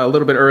him a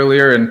little bit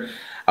earlier, and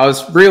I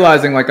was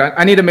realizing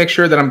I need to make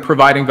sure that I'm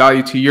providing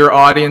value to your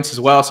audience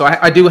as well. So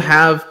I do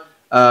have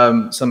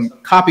some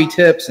copy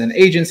tips and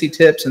agency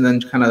tips, and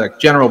then kind of like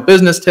general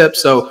business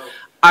tips. So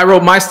I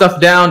wrote my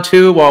stuff down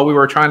too while we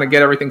were trying to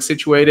get everything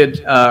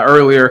situated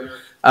earlier.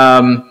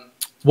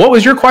 What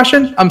was your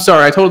question? I'm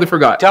sorry, I totally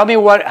forgot. Tell me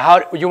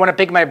how you want to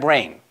pick my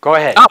brain. Go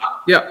ahead.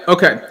 Yeah.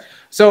 Okay.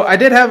 So I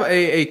did have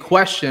a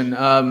question,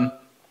 and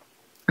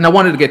I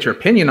wanted to get your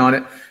opinion on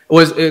it.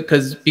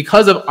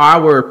 Because of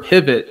our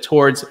pivot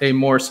towards a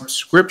more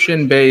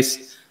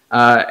subscription-based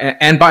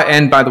and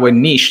by the way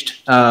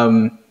niched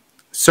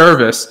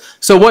service.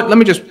 So let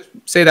me just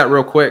say that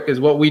real quick is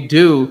what we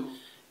do.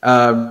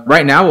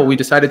 Right now, what we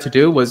decided to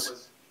do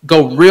was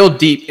go real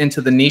deep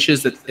into the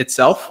niches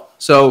itself.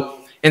 So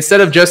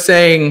instead of just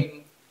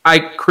saying, I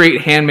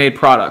create handmade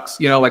products,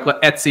 like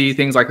Etsy,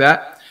 things like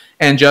that.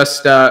 And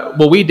just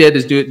what we did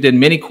is did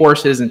mini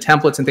courses and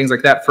templates and things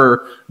like that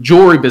for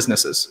jewelry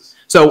businesses.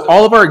 So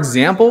all of our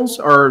examples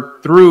are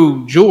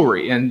through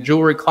jewelry and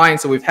jewelry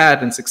clients that we've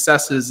had and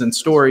successes and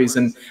stories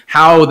and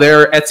how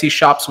their Etsy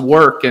shops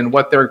work and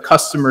what their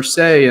customers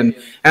say. And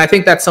I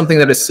think that's something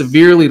that is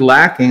severely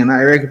lacking. And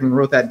I even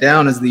wrote that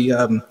down as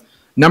the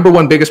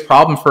 #1 biggest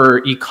problem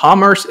for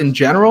e-commerce in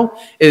general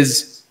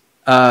is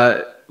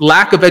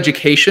lack of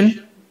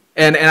education.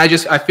 And I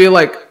feel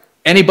like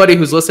anybody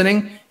who's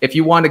listening, if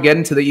you want to get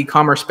into the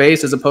e-commerce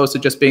space as opposed to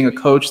just being a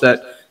coach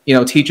that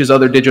teaches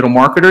other digital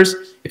marketers,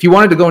 if you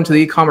wanted to go into the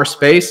e-commerce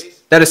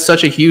space, that is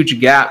such a huge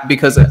gap.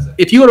 Because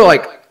if you go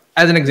to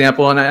as an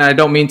example, and I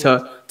don't mean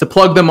to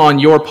plug them on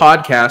your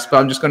podcast, but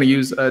I'm just going to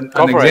use an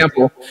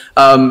example.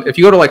 If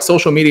you go to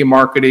social media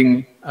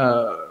marketing,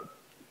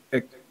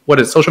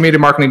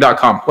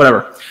 socialmediamarketing.com,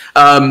 whatever,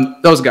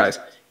 those guys,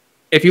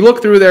 if you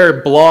look through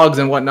their blogs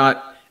and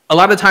whatnot, a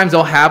lot of times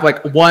they'll have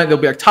they'll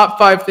be top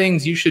 5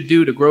 things you should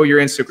do to grow your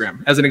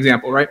Instagram, as an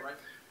example, right?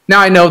 Now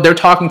I know they're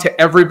talking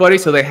to everybody,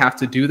 so they have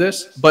to do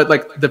this, but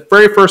the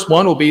very first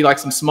one will be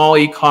some small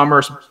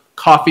e-commerce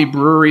coffee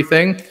brewery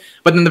thing,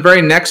 but then the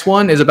very next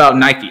one is about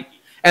Nike.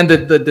 And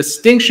the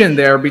distinction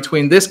there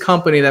between this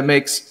company that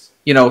makes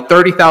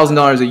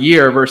 $30,000 a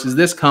year versus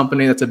this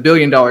company that's $1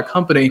 billion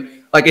company,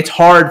 it's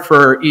hard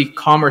for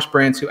e-commerce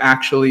brands to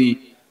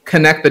actually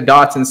connect the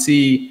dots and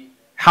see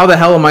how the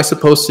hell am I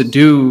supposed to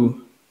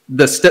do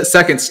the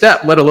second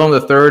step, let alone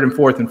the third and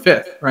fourth and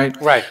fifth, right?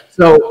 Right.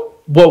 So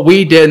what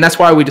we did, and that's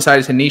why we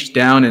decided to niche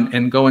down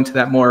and go into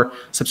that more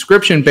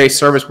subscription-based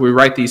service where we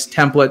write these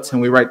templates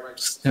and we write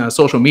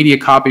social media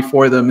copy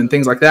for them and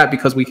things like that,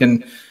 because we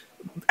can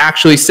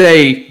actually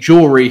say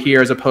jewelry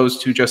here as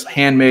opposed to just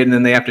handmade, and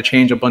then they have to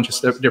change a bunch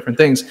of different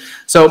things.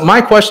 So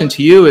my question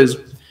to you is,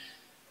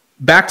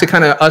 back to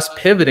kind of us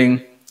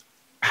pivoting,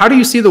 how do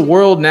you see the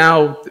world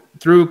now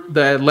through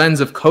the lens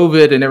of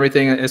COVID and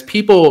everything, as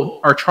people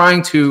are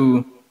trying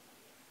to,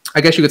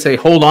 I guess you could say,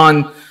 hold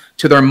on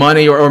to their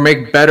money or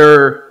make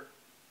better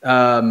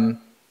and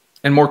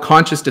more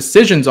conscious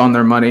decisions on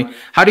their money?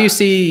 How do you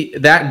see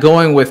that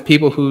going with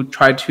people who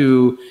try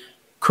to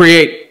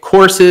create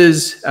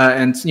courses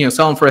and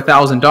sell them for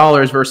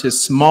 $1,000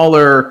 versus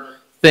smaller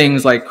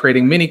things like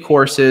creating mini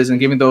courses and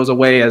giving those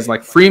away as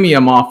like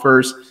freemium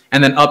offers,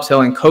 and then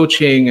upselling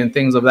coaching and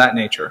things of that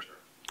nature?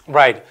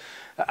 Right.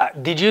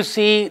 Did you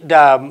see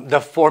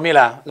the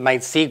formula, my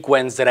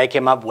sequence that I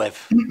came up with?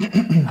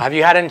 Have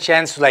you had a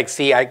chance to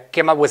see? I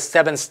came up with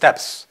 7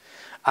 steps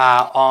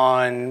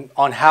on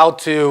how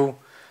to,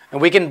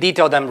 and we can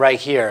detail them right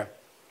here.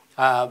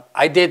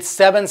 I did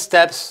 7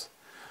 steps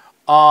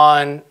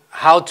on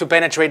how to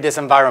penetrate this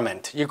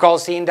environment. You call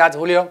seeing that,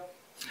 Julio?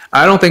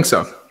 I don't think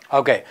so.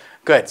 Okay,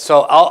 good.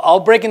 So I'll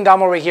break it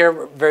down over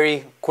here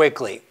very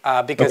quickly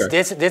because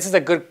Okay. this is a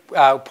good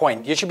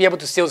point. You should be able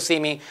to still see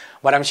me,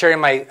 but I'm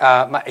sharing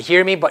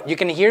hear me, but you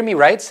can hear me,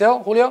 right,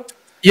 still, Julio?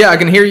 Yeah, I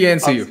can hear you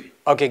and see you.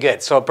 Okay,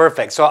 good. So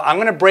perfect. So I'm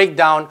going to break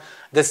down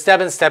the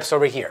 7 steps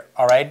over here,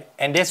 all right?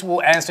 And this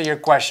will answer your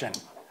question,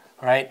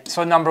 all right?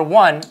 So number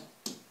 1,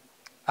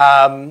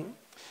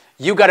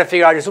 you got to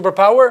figure out your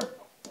superpower.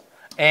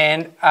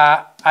 And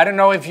I don't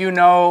know if you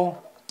know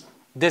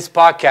this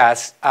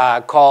podcast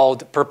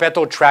called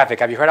Perpetual Traffic.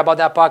 Have you heard about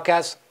that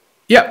podcast?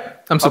 Yeah,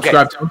 I'm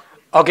subscribed to them.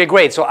 Okay,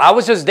 great. So I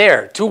was just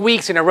there 2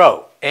 weeks in a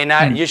row.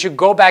 And you should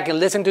go back and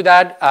listen to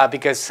that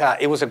because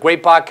it was a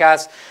great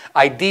podcast.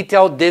 I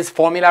detailed this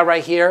formula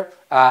right here.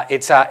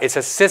 It's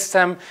a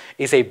system.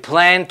 It's a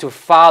plan to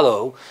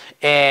follow.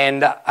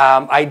 And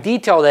I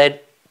detailed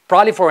it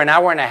probably for an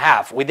hour and a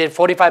half. We did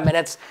 45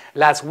 minutes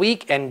last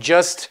week. And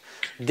just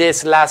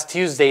this last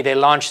Tuesday, they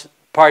launched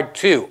part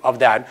 2 of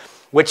that,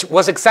 which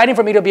was exciting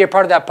for me to be a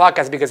part of that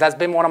podcast because that's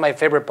been one of my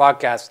favorite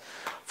podcasts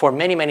for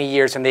many, many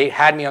years. And they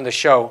had me on the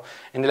show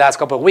in the last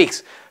couple of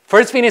weeks.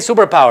 First thing is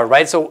superpower,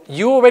 right? So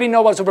you already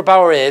know what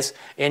superpower is.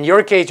 In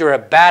your case, you're a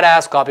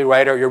badass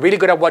copywriter. You're really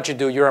good at what you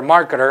do. You're a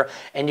marketer,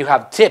 and you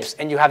have tips,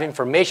 and you have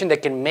information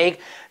that can make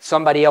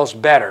somebody else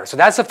better. So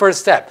that's the first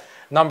step.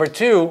 Number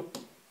 2,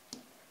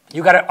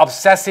 you got to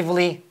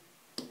obsessively,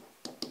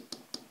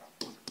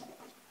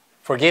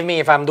 forgive me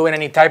if I'm doing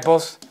any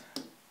typos,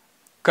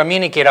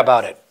 communicate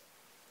about it.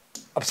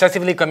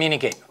 Obsessively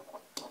communicate,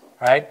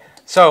 right?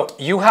 So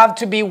you have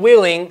to be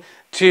willing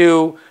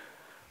to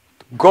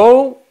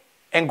go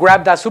and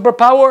grab that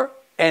superpower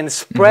and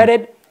spread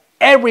it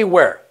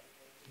everywhere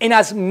in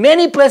as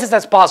many places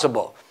as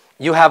possible.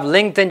 You have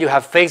LinkedIn, you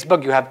have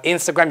Facebook, you have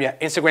Instagram, you have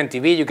Instagram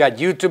TV, you got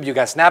YouTube, you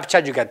got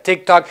Snapchat, you got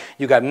TikTok,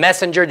 you got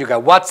Messenger, you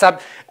got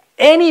WhatsApp.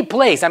 Any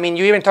place, I mean,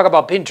 you even talk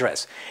about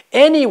Pinterest.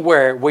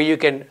 Anywhere where you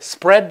can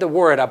spread the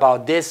word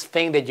about this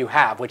thing that you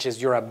have, which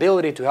is your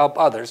ability to help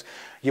others,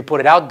 you put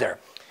it out there.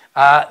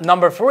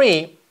 Number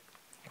 3,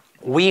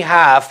 we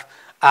have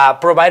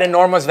provide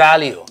enormous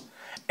value.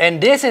 And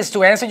this is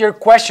to answer your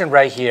question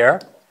right here.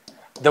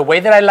 The way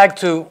that I like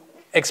to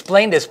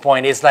explain this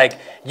point is like,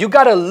 you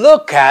gotta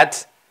look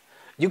at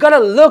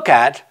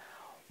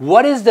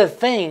what is the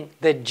thing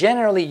that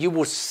generally you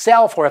will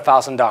sell for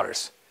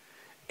 $1,000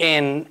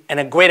 in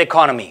a great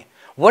economy.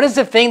 What is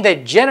the thing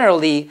that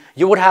generally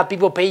you would have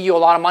people pay you a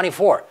lot of money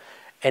for?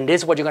 And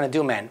this is what you're gonna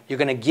do, man. You're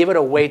gonna give it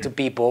away to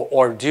people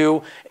or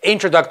do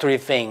introductory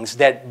things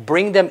that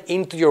bring them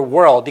into your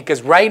world,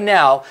 because right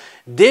now,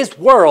 this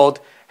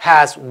world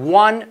has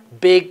one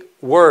big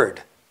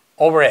word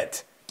over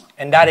it,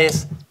 and that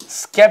is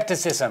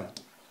skepticism.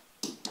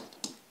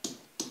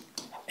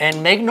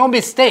 And make no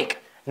mistake,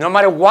 no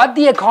matter what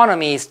the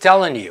economy is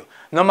telling you,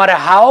 no matter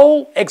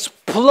how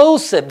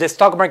explosive the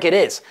stock market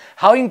is,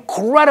 how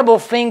incredible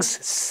things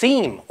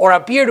seem or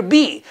appear to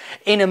be,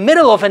 in the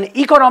middle of an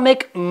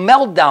economic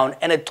meltdown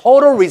and a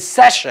total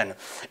recession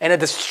and a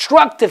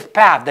destructive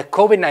path that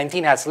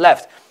COVID-19 has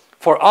left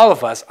for all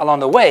of us along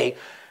the way,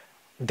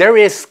 there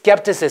is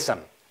skepticism.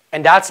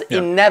 And that's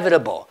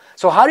inevitable.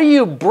 So how do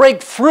you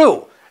break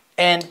through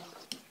and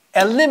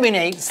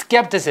eliminate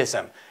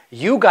skepticism?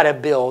 You got to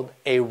build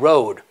a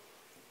road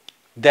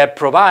that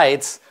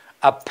provides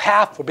a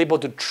path for people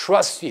to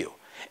trust you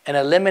and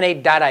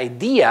eliminate that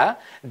idea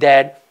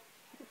that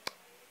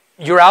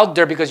you're out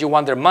there because you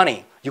want their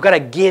money. You got to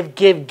give.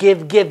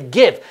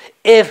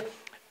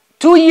 If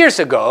 2 years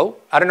ago,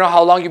 I don't know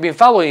how long you've been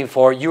following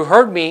for, you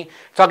heard me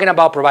talking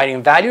about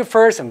providing value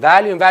first and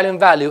value and value and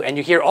value. And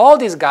you hear all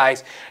these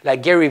guys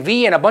like Gary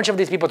Vee and a bunch of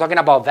these people talking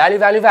about value,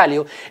 value,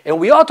 value. And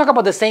we all talk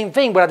about the same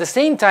thing, but at the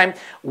same time,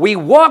 we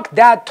walk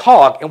that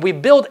talk and we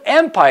build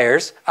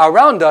empires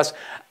around us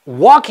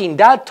walking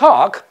that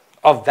talk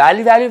of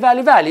value, value,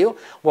 value, value.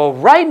 Well,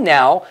 right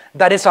now,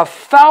 that is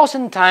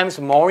 1,000 times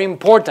more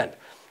important.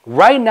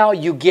 Right now,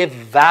 you give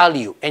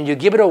value and you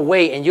give it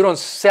away and you don't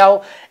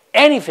sell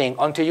anything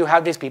until you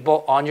have these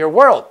people on your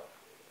world.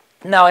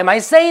 Now, am I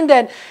saying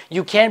that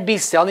you can't be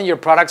selling your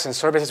products and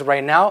services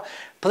right now?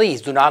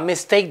 Please do not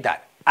mistake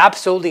that.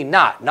 Absolutely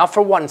not. Not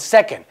for 1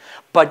 second.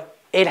 But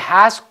it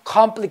has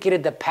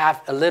complicated the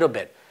path a little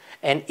bit.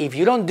 And if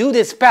you don't do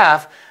this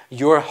path,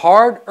 your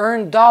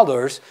hard-earned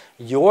dollars,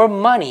 your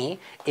money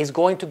is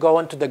going to go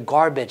into the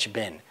garbage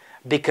bin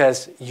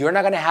because you're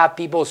not going to have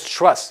people's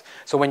trust.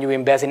 So when you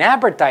invest in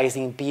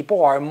advertising,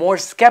 people are more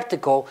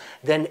skeptical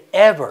than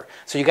ever.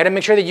 So you got to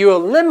make sure that you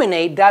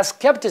eliminate that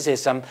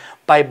skepticism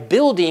by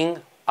building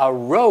a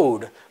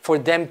road for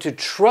them to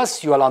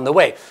trust you along the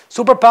way.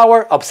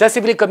 Superpower,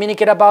 obsessively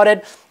communicate about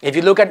it. If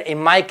you look at, in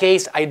my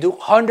case, I do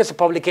hundreds of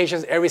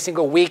publications every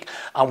single week.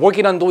 I'm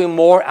working on doing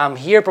more. I'm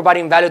here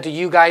providing value to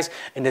you guys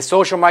in the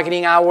social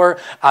marketing hour.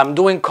 I'm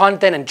doing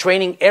content and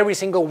training every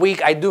single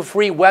week. I do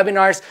free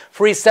webinars,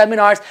 free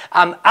seminars.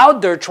 I'm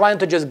out there trying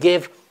to just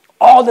give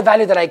all the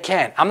value that I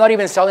can. I'm not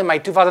even selling my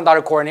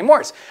 $2,000 core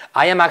anymore.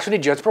 I am actually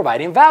just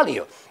providing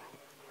value.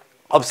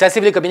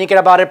 Obsessively communicate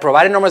about it,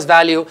 provide enormous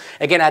value.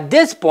 Again, at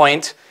this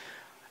point,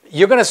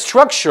 you're going to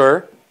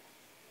structure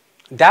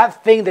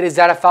that thing that is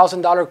that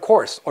 $1,000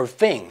 course or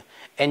thing,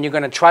 and you're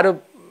going to try to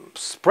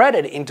spread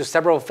it into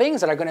several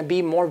things that are going to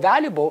be more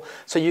valuable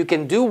so you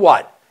can do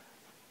what?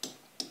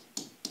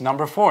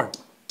 Number 4,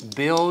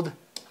 build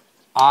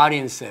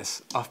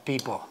audiences of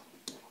people.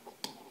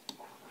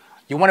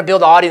 You want to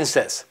build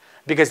audiences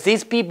because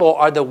these people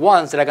are the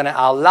ones that are going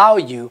to allow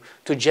you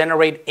to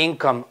generate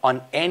income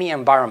on any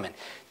environment.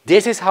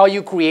 This is how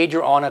you create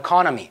your own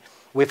economy.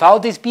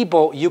 Without these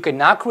people, you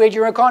cannot create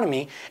your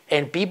economy,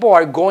 and people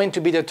are going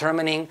to be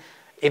determining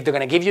if they're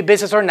going to give you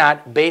business or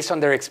not based on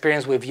their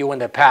experience with you in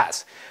the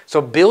past. So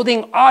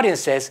building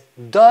audiences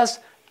does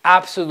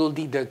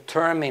absolutely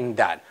determine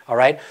that, all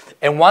right?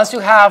 And once you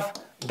have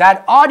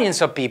that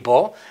audience of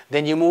people,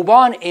 then you move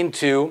on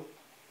into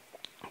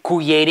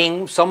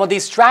creating some of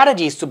these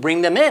strategies to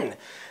bring them in.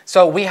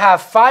 So we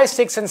have 5,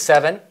 6, and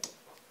 7.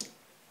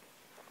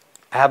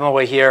 I have them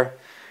over here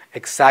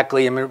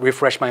exactly. Let me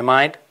refresh my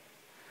mind.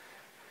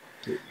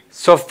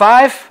 So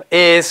 5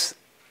 is...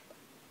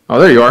 Oh,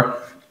 there you are.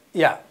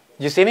 Yeah.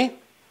 You see me?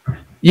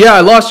 Yeah, I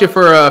lost you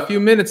for a few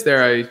minutes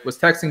there. I was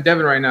texting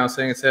Devin right now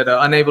saying it said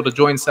unable to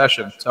join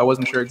session. So I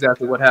wasn't sure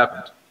exactly what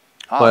happened.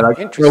 Oh, but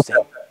interesting.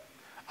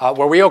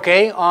 Were we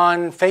okay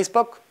on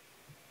Facebook?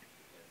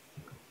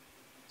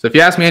 So if you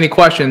ask me any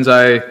questions,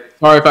 sorry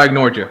if I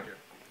ignored you.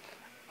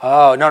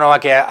 Oh, no,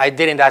 okay. I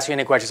didn't ask you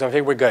any questions, so I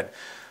think we're good.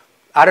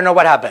 I don't know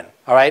what happened,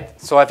 all right?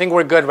 So I think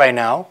we're good right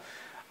now.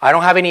 I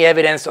don't have any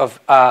evidence of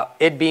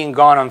it being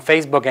gone on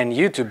Facebook and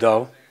YouTube,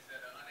 though.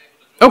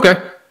 Okay.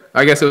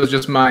 I guess it was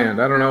just my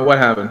end. I don't know what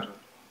happened.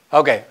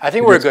 Okay. I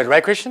think we're good,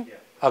 right, Christian?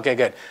 Okay,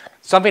 good.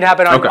 Something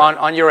happened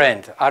on your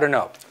end. I don't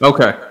know.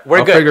 Okay.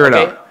 We're good. Figure it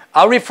out.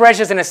 I'll refresh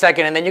this in a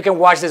second, and then you can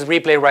watch this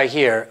replay right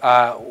here.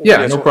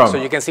 Yeah, no problem.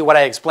 So you can see what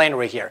I explained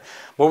right here.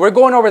 Well, we're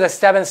going over the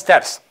 7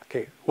 steps.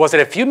 Okay. Was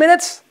it a few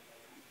minutes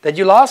that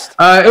you lost?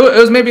 It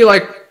was maybe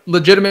like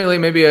legitimately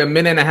maybe a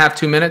minute and a half,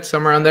 2 minutes,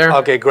 somewhere around there.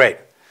 Okay, great.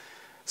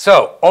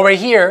 So over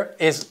here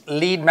is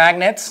lead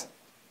magnets.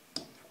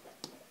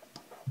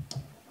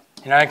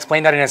 And I'll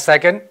explain that in a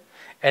second.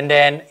 And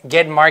then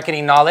get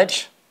marketing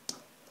knowledge.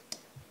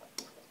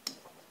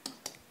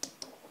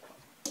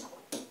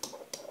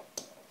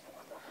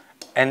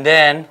 And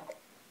then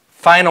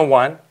final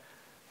one,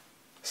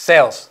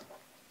 sales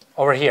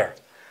over here.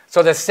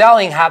 So the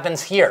selling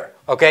happens here,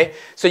 okay?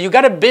 So you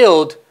got to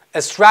build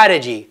a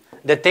strategy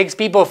that takes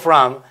people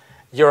from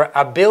your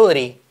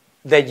ability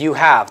that you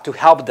have to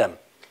help them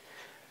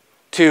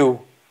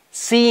to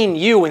seeing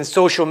you in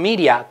social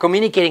media,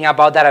 communicating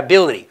about that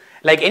ability.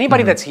 Like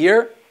anybody that's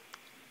here,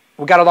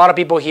 we got a lot of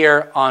people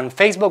here on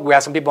Facebook, we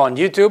have some people on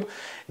YouTube.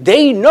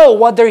 They know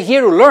what they're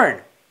here to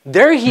learn.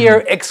 They're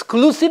here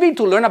exclusively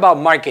to learn about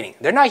marketing.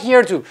 They're not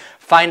here to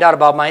find out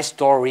about my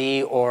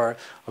story or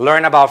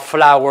learn about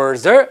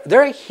flowers.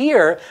 They're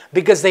here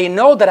because they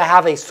know that I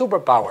have a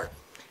superpower.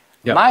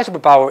 Yep. My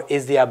superpower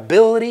is the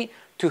ability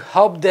to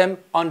help them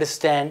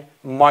understand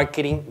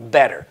marketing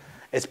better,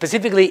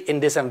 specifically in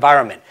this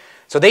environment.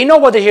 So they know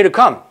what they're here to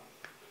come,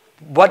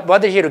 what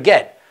they're here to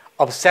get.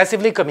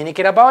 Obsessively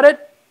communicate about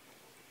it,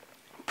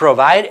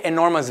 provide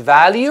enormous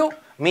value,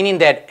 meaning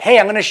that, hey,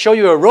 I'm going to show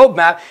you a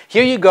roadmap.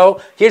 Here you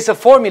go. Here's a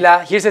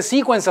formula. Here's a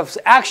sequence of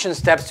action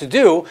steps to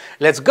do.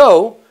 Let's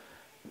go.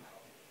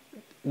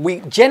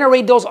 We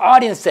generate those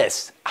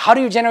audiences. How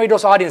do you generate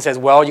those audiences?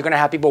 Well, you're going to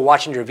have people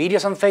watching your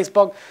videos on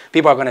Facebook.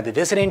 People are going to be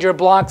visiting your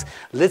blogs,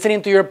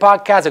 listening to your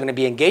podcasts. They're going to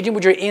be engaging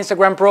with your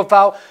Instagram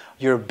profile.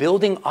 You're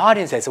building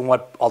audiences. And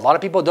what a lot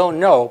of people don't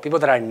know, people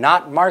that are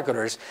not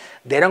marketers,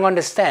 they don't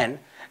understand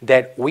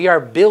that we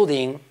are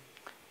building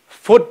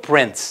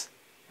footprints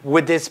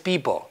with these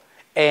people.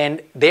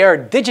 And they are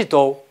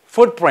digital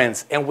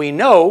footprints. And we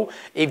know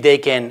if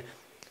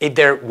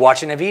they're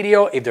watching a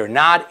video, if they're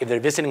not, if they're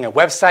visiting a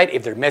website,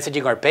 if they're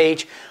messaging our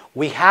page.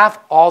 We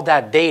have all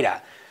that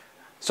data.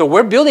 So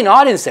we're building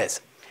audiences.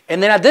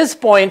 And then at this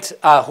point,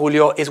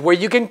 Julio, is where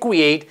you can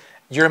create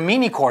your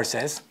mini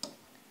courses.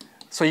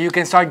 So you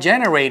can start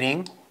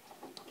generating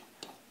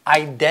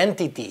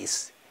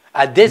identities.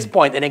 At this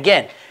point, and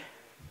again,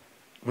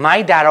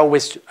 my dad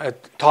always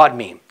taught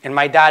me, and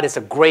my dad is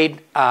a great,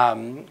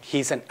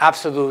 he's an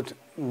absolute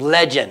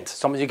legend.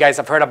 Some of you guys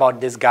have heard about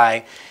this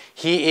guy.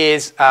 He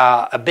is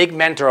a big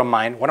mentor of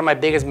mine, one of my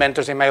biggest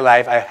mentors in my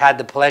life. I've had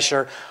the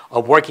pleasure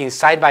of working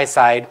side by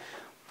side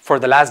for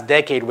the last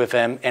decade with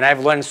him, and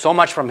I've learned so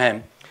much from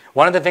him.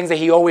 One of the things that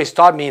he always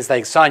taught me is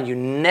like, son, you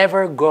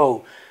never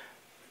go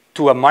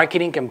to a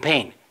marketing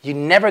campaign. You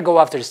never go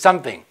after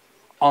something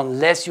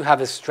unless you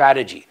have a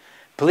strategy.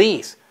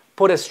 Please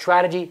put a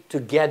strategy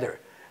together.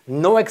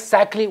 Know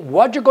exactly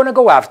what you're going to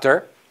go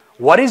after.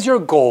 What is your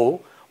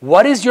goal?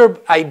 What is your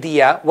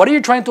idea? What are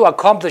you trying to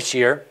accomplish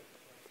here?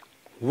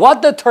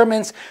 What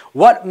determines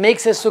what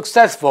makes it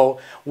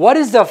successful? What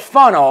is the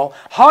funnel?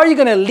 How are you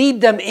going to lead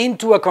them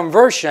into a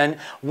conversion?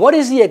 What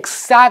is the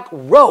exact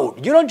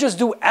road? You don't just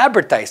do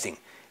advertising.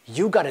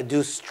 You got to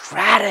do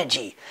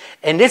strategy.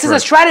 And this is a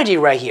strategy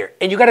right here.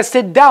 And you got to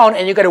sit down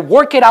and you got to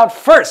work it out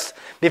first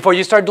before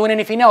you start doing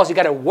anything else. You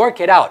got to work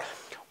it out.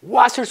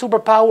 What's your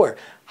superpower?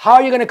 How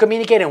are you going to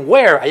communicate and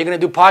where? Are you going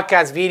to do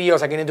podcast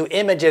videos? Are you going to do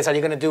images? Are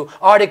you going to do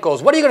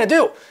articles? What are you going to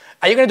do?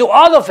 Are you going to do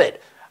all of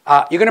it?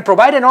 You're going to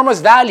provide enormous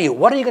value.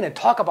 What are you going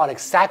to talk about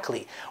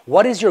exactly?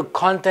 What is your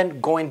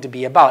content going to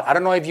be about? I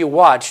don't know if you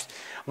watched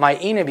my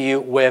interview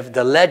with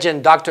the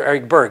legend Dr.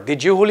 Eric Berg.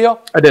 Did you, Julio?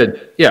 I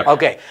did, yeah.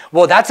 Okay.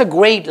 Well, that's a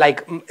great,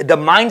 like, the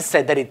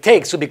mindset that it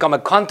takes to become a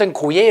content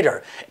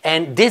creator.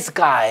 And this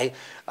guy,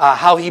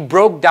 how he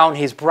broke down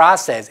his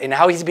process and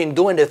how he's been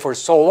doing it for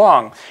so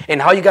long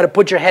and how you got to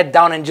put your head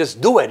down and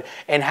just do it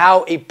and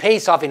how it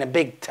pays off in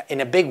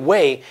a big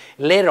way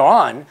later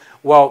on.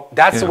 Well,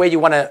 that's the way you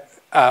want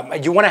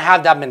to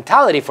have that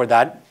mentality for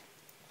that.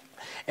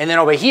 And then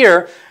over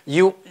here,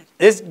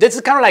 this is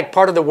kind of like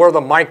part of the world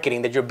of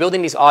marketing, that you're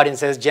building these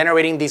audiences,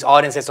 generating these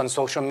audiences on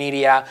social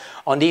media,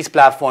 on these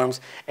platforms.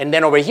 And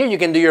then over here, you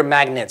can do your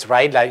magnets,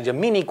 right? Like your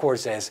mini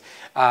courses,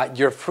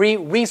 your free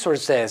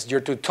resources,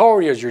 your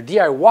tutorials, your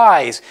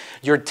DIYs,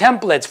 your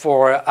templates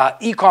for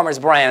e-commerce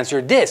brands,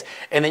 your this.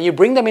 And then you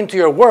bring them into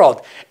your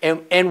world.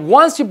 And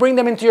once you bring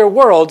them into your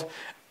world,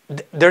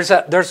 there's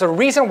a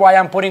reason why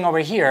I'm putting over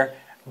here,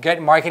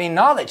 get marketing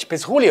knowledge.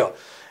 Because Julio,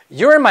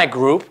 you're in my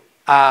group.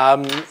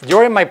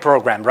 You're in my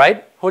program,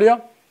 right,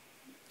 Julio?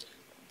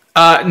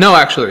 No,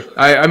 actually.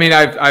 I mean,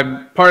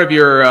 I'm part of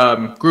your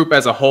group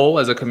as a whole,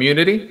 as a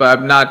community, but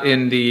I'm not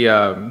in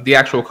the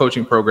actual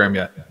coaching program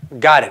yet.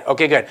 Got it.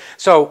 Okay, good.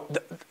 So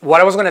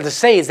what I was going to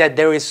say is that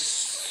there is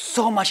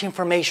so much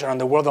information on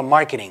the world of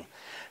marketing,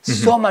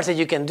 so much that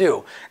you can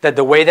do, that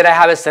the way that I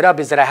have it set up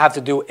is that I have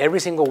to do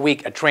every single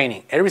week a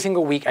training. Every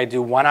single week I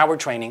do 1 hour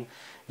training.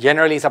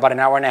 Generally, it's about an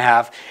hour and a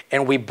half,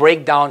 and we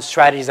break down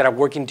strategies that are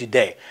working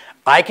today.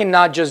 I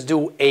cannot just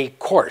do a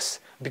course,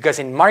 because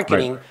in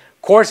marketing,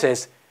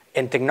 courses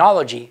and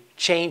technology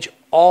change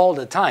all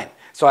the time.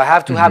 So I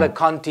have to have a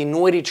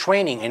continuity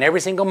training, and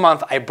every single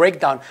month I break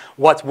down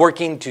what's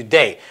working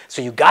today.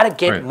 So you got to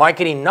get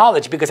marketing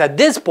knowledge, because at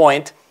this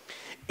point,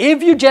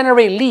 if you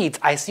generate leads,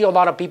 I see a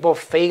lot of people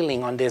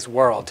failing on this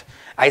world.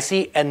 I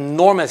see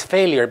enormous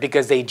failure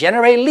because they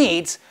generate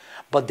leads,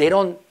 but they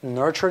don't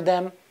nurture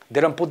them. They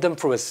don't put them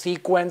through a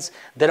sequence.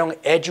 They don't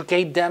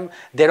educate them.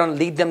 They don't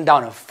lead them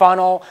down a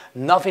funnel.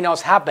 Nothing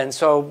else happens.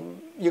 So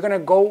you're going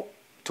to go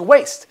to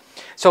waste.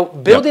 So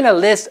building a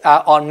list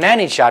on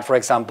ManyChat, for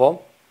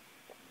example,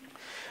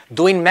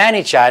 doing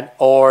ManyChat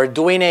or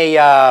doing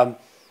a,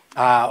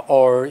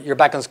 or you're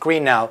back on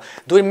screen now,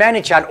 doing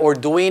ManyChat or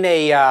doing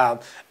a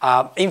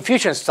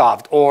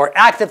Infusionsoft or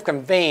Active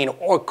Campaign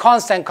or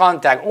Constant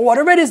Contact or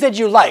whatever it is that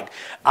you like.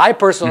 I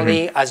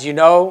personally, as you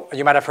know,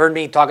 you might have heard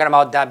me talking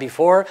about that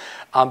before.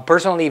 I'm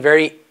personally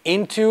very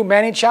into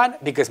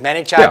ManyChat, because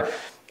ManyChat,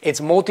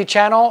 it's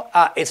multi-channel.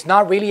 It's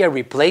not really a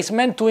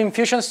replacement to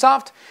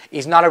Infusionsoft.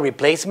 It's not a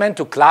replacement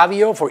to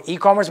Klaviyo for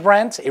e-commerce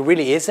brands. It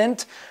really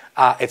isn't.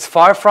 It's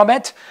far from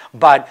it,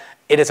 but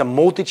it is a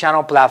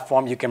multi-channel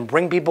platform. You can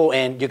bring people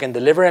in, you can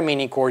deliver a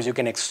mini course, you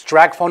can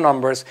extract phone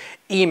numbers,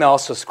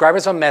 emails,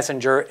 subscribers on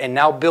Messenger, and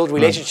now build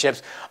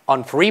relationships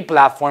on free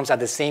platforms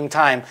at the same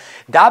time.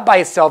 That by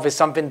itself is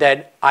something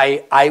that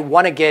I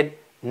want to get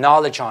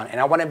knowledge on, and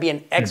I want to be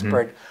an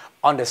expert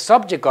on the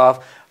subject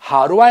of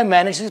how do I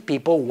manage these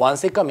people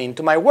once they come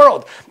into my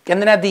world.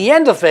 And then at the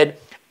end of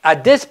it,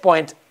 at this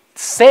point,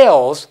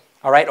 sales,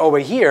 all right, over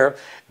here,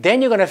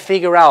 then you're going to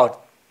figure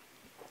out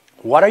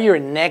what are your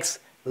next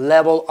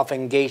level of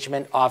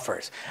engagement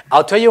offers.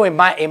 I'll tell you in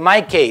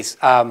my case,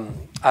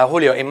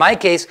 Julio, in my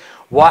case,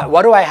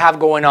 what do I have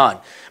going on?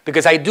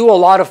 Because I do a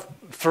lot of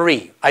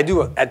free. I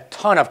do a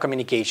ton of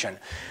communication.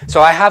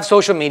 So I have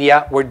social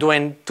media. We're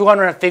doing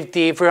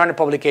 250, 300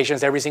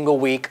 publications every single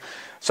week.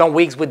 Some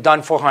weeks we've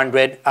done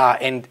 400,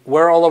 and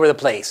we're all over the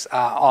place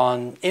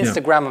on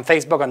Instagram, on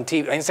Facebook, on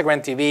TV,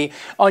 Instagram TV,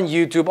 on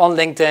YouTube, on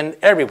LinkedIn,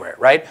 everywhere,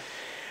 right?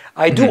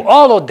 I do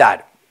all of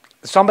that.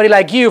 Somebody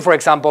like you, for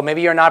example,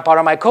 maybe you're not part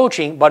of my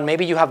coaching, but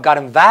maybe you have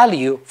gotten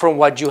value from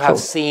what you have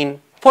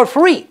seen for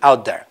free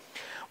out there.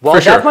 Well,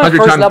 that's my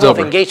first level of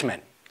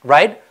engagement,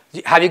 right?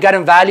 Have you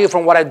gotten value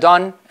from what I've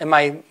done in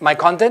my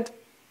content?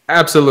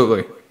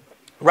 Absolutely.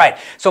 Right.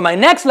 So my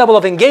next level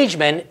of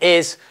engagement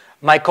is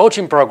my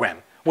coaching program,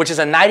 which is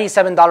a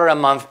 $97 a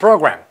month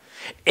program.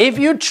 If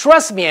you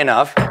trust me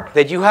enough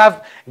that you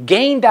have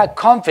gained that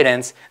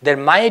confidence that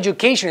my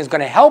education is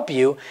going to help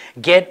you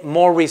get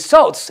more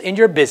results in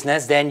your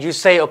business, then you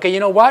say, okay, you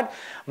know what?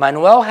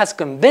 Manuel has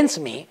convinced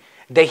me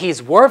that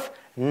he's worth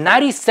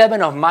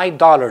 97 of my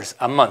dollars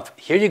a month.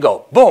 Here you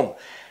go. Boom.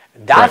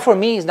 That right. For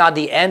me is not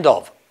the end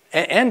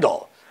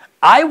all.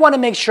 I want to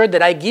make sure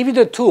that I give you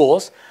the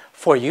tools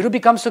for you to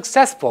become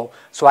successful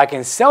so I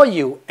can sell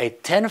you a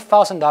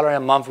 $10,000 a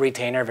month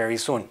retainer very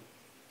soon.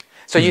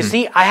 So you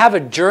see, I have a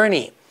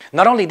journey.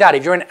 Not only that,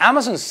 if you're an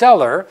Amazon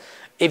seller,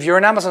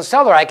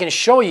 I can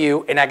show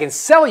you and I can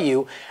sell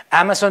you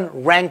Amazon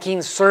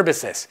ranking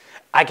services.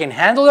 I can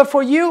handle it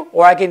for you,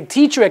 or I can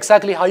teach you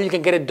exactly how you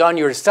can get it done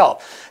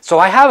yourself. So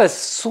I have a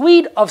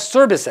suite of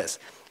services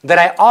that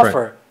I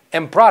offer right.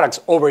 and products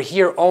over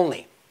here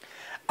only.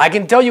 I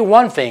can tell you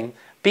one thing.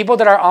 People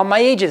that are on my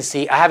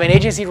agency, I have an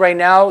agency right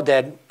now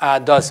that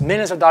does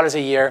millions of dollars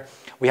a year.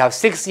 We have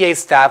 68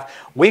 staff.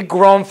 We've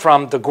grown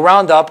from the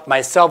ground up,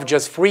 myself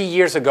just 3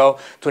 years ago,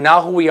 to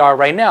now who we are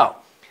right now.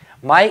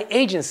 My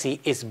agency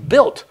is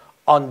built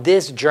on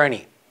this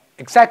journey,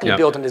 exactly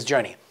built on this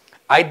journey.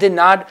 I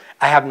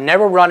have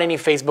never run any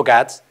Facebook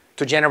ads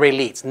to generate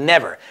leads,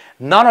 never.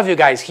 None of you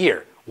guys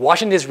here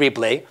watching this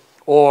replay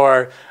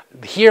or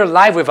here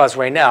live with us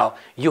right now,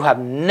 you have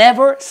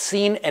never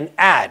seen an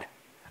ad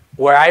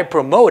where I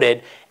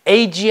promoted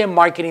AGM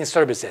marketing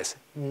services.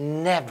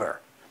 Never.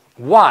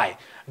 Why?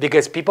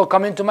 Because people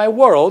come into my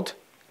world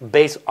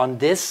based on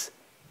this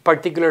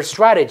particular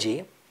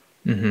strategy.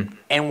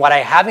 And what I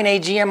have in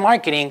AGM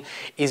marketing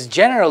is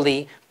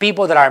generally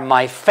people that are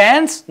my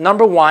fans,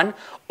 number one,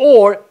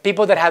 or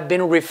people that have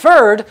been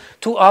referred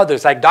to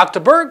others. Like Dr.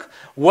 Berg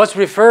was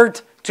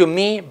referred to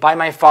me by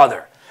my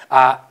father.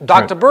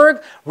 Dr.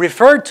 Berg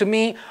referred to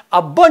me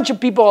a bunch of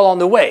people along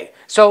the way.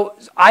 So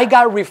I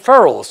got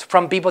referrals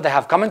from people that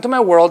have come into my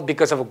world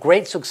because of a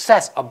great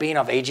success of being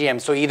of AGM.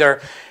 So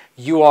either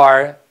you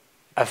are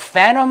a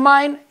fan of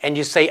mine and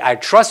you say, I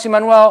trust you,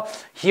 Manuel,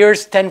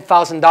 here's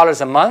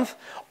 $10,000 a month,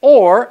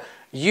 or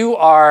you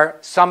are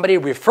somebody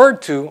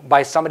referred to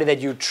by somebody that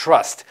you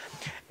trust.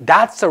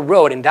 That's the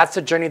road and that's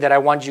the journey that I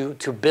want you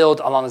to build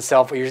along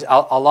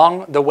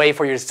the way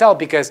for yourself,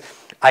 because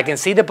I can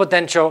see the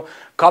potential.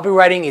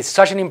 Copywriting is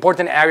such an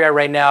important area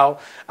right now.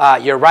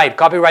 You're right.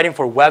 Copywriting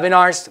for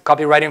webinars,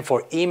 copywriting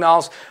for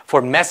emails,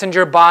 for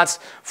messenger bots,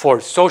 for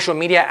social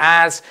media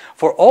ads,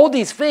 for all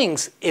these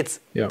things, it's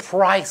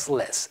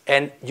priceless.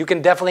 And you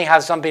can definitely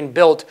have something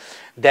built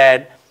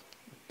that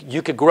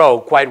you could grow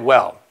quite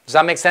well. Does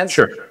that make sense?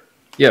 Sure.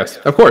 Yes,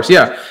 of course.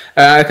 Yeah.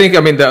 I think,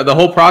 the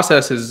whole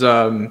process is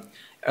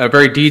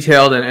very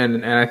detailed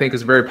and I think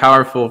is very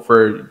powerful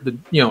for the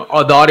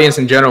audience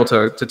in general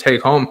to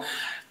take home.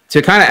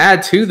 To kind of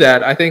add to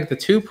that, I think the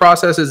two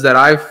processes that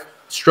I've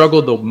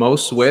struggled the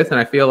most with, and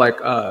I feel like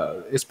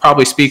this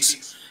probably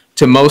speaks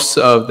to most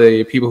of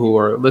the people who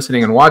are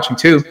listening and watching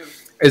too,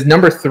 is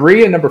number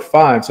 3 and number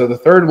 5. So the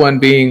third one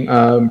being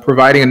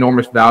providing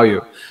enormous value.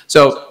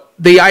 So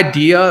the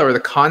idea or the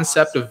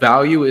concept of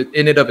value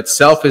in and of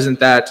itself isn't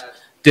that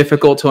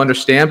difficult to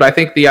understand, but I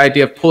think the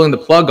idea of pulling the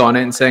plug on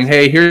it and saying,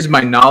 hey, here's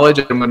my knowledge,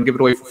 I'm going to give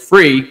it away for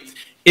free,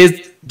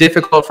 is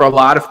difficult for a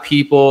lot of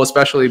people,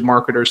 especially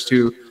marketers,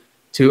 to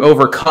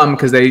overcome,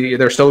 because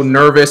they're so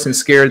nervous and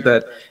scared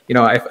that,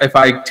 if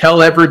I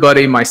tell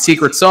everybody my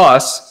secret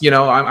sauce,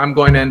 I'm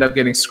going to end up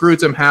getting screwed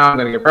somehow. I'm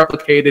going to get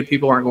replicated.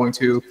 People aren't going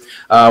to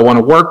want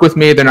to work with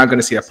me. They're not going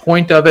to see a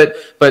point of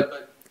it.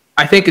 But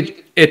I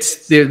think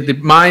it's the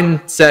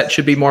mindset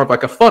should be more of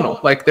like a funnel.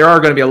 Like there are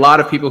going to be a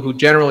lot of people who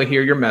generally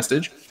hear your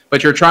message,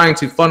 but you're trying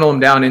to funnel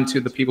them down into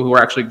the people who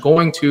are actually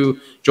going to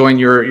join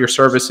your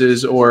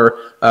services or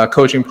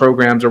coaching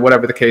programs or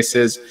whatever the case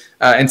is,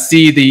 and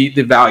see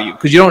the value.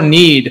 Because you don't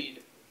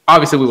need,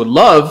 obviously we would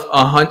love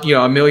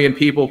a million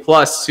people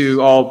plus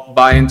to all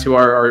buy into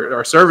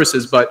our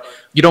services, but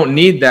you don't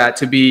need that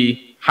to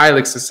be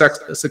highly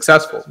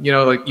successful.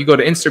 Like you go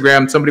to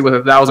Instagram, somebody with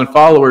 1,000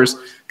 followers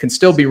can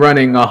still be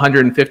running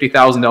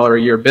 $150,000 a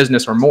year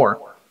business or more.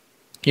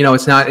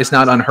 It's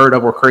not unheard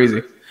of or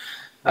crazy.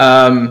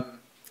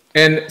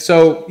 And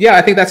so,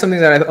 I think that's something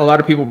that a lot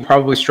of people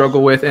probably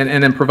struggle with.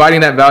 And then providing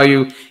that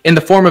value in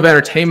the form of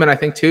entertainment, I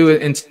think, too,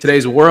 in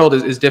today's world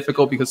is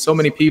difficult, because so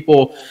many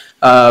people,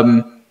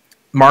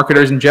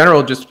 marketers in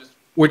general,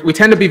 we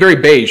tend to be very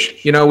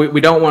beige.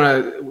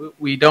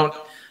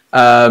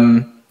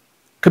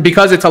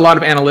 Because it's a lot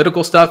of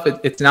analytical stuff,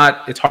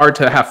 it's hard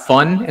to have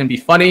fun and be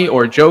funny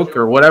or joke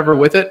or whatever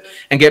with it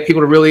and get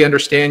people to really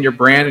understand your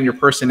brand and your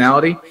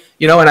personality.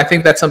 And I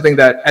think that's something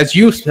that, as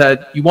you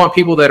said, you want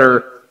people that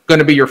are going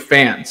to be your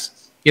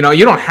fans. You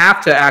don't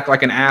have to act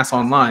like an ass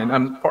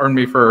online. Pardon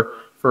me for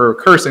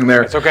cursing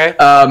there. It's okay.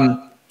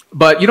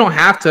 But you don't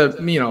have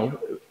to,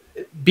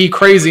 be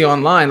crazy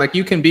online. Like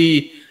you can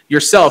be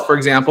yourself, for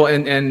example.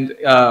 And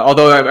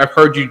although I've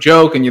heard you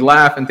joke and you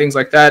laugh and things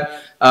like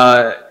that,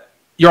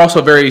 you're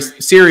also very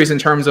serious in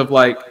terms of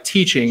like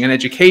teaching and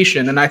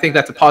education. And I think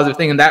that's a positive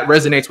thing. And that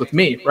resonates with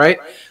me, right?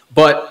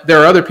 But there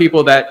are other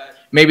people that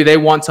maybe they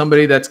want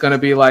somebody that's going to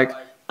be like,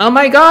 oh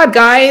my God,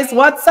 guys,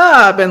 what's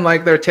up? And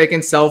like they're taking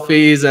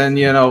selfies and,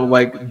 you know,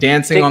 like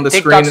dancing on the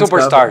screen. TikTok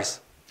superstars.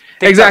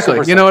 Exactly.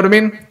 You know what I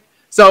mean?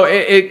 So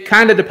it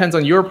kind of depends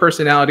on your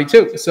personality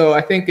too. So I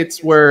think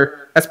it's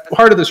where that's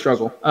part of the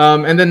struggle.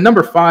 And then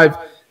number 5,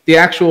 the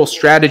actual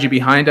strategy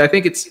behind it. I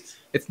think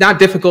it's not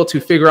difficult to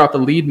figure out the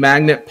lead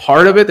magnet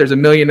part of it. There's 1.5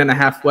 million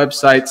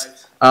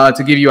websites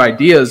to give you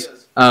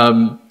ideas.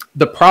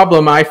 The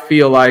problem I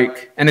feel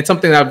like, and it's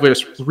something that I've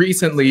just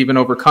recently even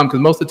overcome, because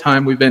most of the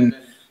time we've been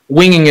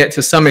winging it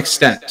to some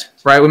extent,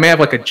 right? We may have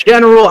like a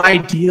general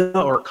idea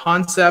or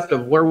concept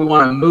of where we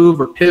want to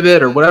move or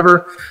pivot or whatever,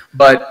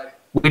 but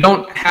we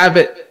don't have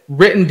it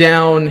written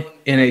down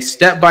in a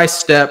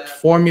step-by-step,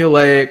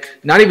 formulaic,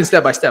 not even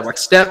step-by-step, like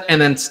step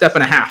and then step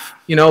and a half,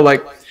 you know,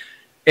 like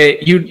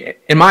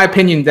in my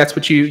opinion, that's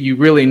what you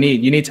really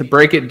need. You need to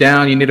break it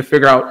down. You need to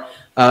figure out,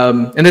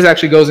 and this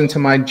actually goes into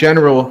my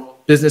general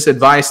business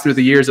advice through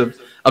the years of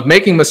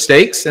making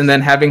mistakes and then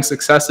having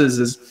successes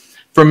is,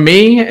 for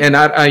me, and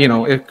I you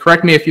know,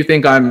 correct me if you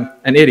think I'm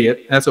an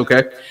idiot, that's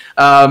okay.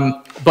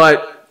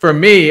 But for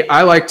me,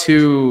 I like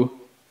to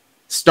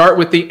start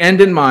with the end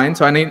in mind.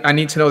 So I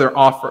need to know their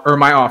offer or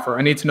my offer.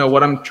 I need to know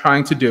what I'm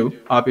trying to do,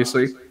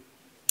 obviously.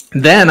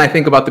 Then I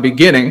think about the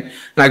beginning and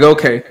I go,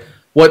 okay,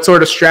 what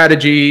sort of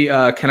strategy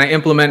can I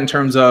implement in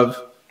terms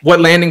of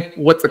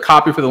what's the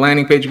copy for the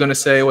landing page going to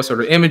say? What sort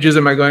of images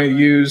am I going to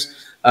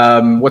use?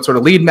 What sort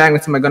of lead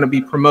magnets am I going to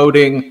be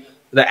promoting?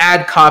 The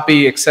ad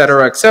copy, et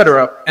cetera, et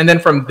cetera. And then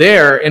from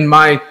there, in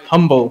my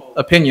humble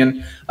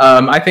opinion,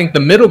 I think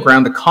the middle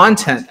ground, the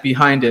content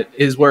behind it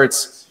is where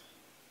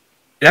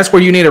that's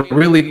where you need to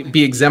really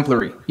be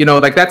exemplary. You know,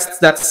 like that's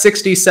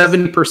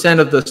 60–70%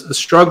 of the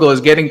struggle is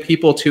getting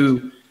people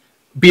to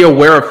be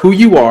aware of who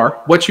you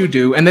are, what you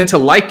do, and then to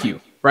like you,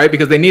 right?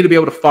 Because they need to be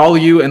able to follow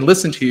you and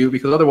listen to you,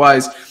 because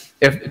otherwise,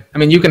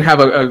 you can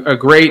have a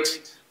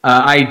great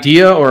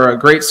idea or a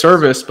great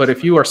service, but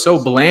if you are so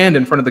bland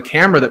in front of the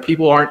camera that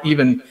people aren't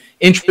even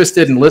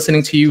interested in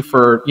listening to you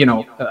for, you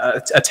know,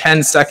 a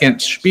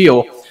 10-second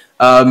spiel,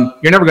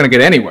 you're never going to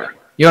get anywhere.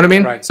 You know what I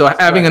mean? Right. So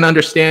having an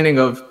understanding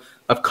of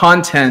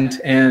content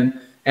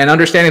and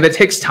understanding that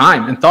takes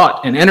time and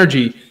thought and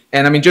energy.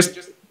 And I mean,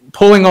 just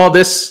pulling all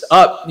this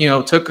up, you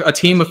know, took a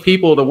team of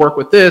people to work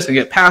with this and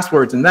get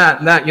passwords and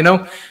that, you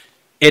know,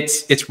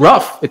 it's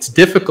rough, it's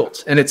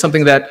difficult. And it's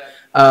something that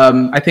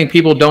I think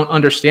people don't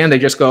understand. They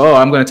just go, oh,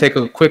 I'm going to take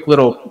a quick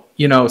little,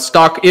 you know,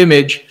 stock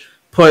image,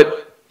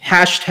 put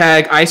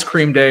hashtag ice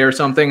cream day or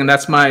something, and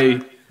that's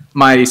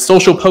my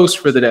social post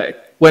for the day.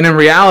 When in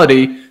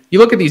reality, you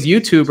look at these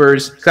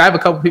YouTubers, because I have a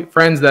couple of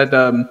friends that,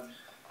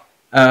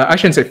 I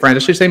shouldn't say friends, I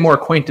should say more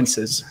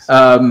acquaintances,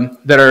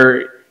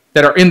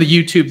 that are in the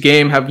YouTube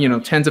game, have, you know,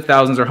 tens of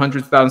thousands or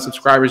hundreds of thousands of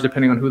subscribers,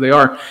 depending on who they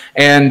are.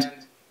 And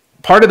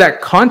part of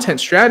that content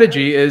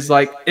strategy is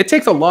like, it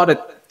takes a lot of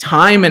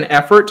time and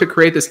effort to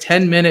create this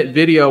 10-minute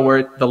video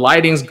where the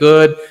lighting's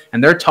good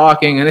and they're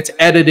talking and it's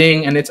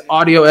editing and it's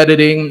audio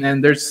editing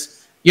and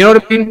there's, you know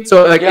what I mean?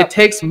 So like, it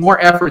takes more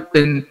effort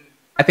than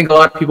I think a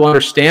lot of people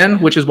understand,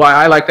 which is why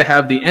I like to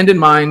have the end in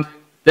mind,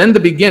 then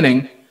the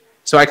beginning,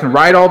 so I can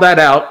write all that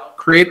out,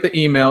 create the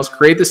emails,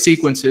 create the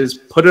sequences,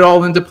 put it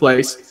all into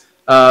place.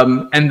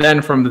 And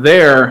then from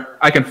there,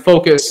 I can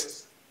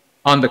focus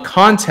on the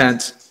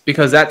content,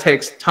 because that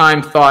takes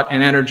time, thought,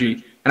 and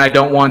energy. And I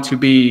don't want to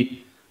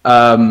be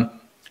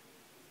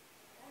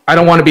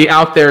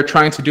out there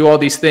trying to do all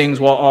these things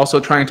while also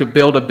trying to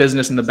build a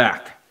business in the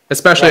back,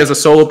 especially as a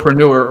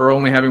solopreneur or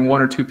only having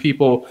 1 or 2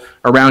 people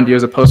around you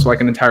as opposed to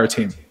like an entire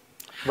team.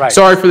 Right.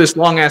 Sorry for this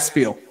long ass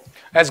spiel.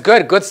 That's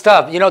good. Good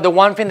stuff. You know, the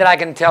one thing that I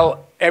can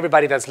tell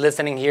everybody that's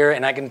listening here,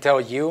 and I can tell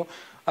you,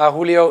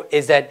 Julio,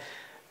 is that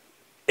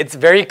it's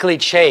very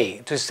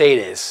cliche to say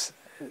this.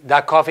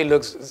 That coffee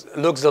looks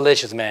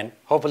delicious, man.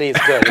 Hopefully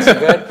it's good. Is it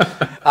good?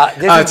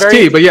 It's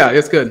tea, but yeah,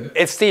 it's good.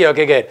 It's tea.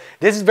 Okay, good.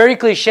 This is very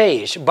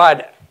cliche-ish,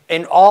 but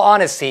in all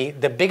honesty,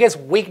 the biggest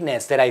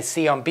weakness that I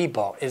see on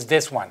people is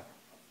this one.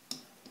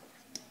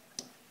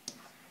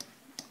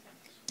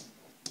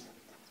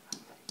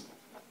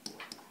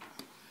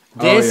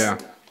 This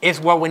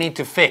is what we need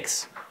to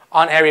fix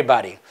on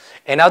everybody.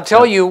 And I'll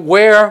tell you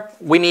where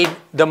we need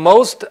the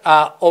most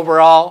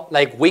overall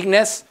like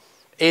weakness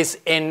is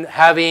in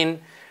having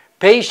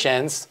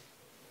patience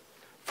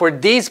for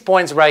these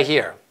points right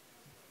here.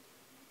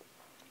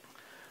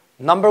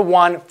 Number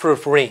 1, for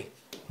free.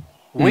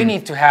 We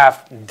need to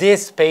have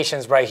this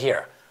patience right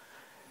here.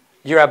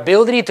 Your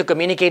ability to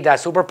communicate that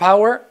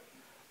superpower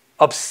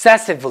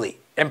obsessively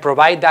and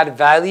provide that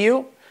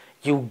value,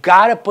 you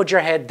gotta put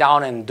your head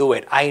down and do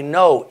it. I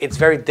know it's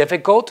very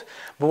difficult,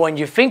 but when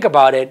you think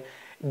about it,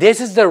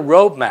 this is the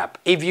roadmap.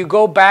 If you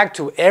go back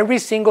to every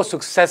single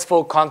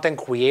successful content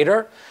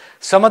creator,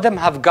 Some of them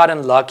have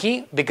gotten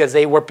lucky because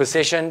they were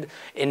positioned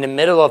in the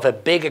middle of a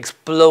big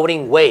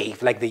exploding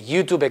wave, like the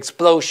YouTube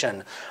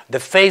explosion, the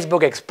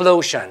Facebook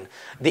explosion,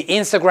 the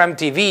Instagram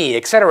TV,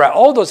 etc.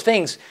 All those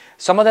things,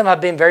 some of them have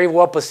been very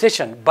well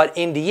positioned, but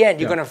in the end,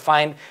 you're going to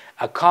find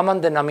a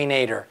common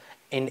denominator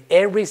in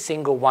every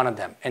single one of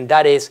them, and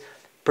that is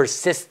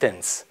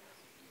persistence,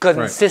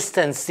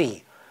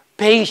 consistency,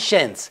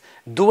 patience,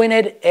 doing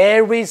it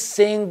every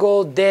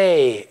single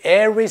day,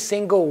 every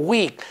single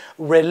week,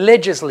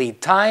 religiously,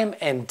 time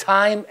and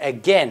time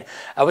again.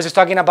 I was just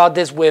talking about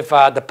this with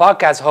the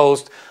podcast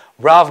host,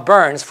 Ralph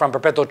Burns from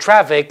Perpetual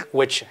Traffic,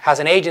 which has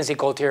an agency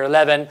called Tier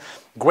 11.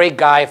 Great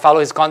guy, follow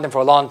his content for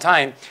a long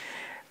time.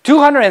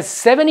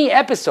 270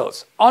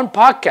 episodes on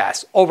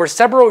podcasts over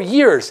several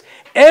years,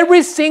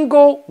 every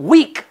single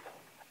week.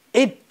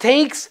 It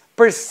takes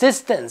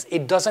persistence.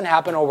 It doesn't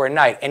happen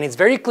overnight. And it's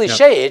very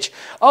cliche-ish.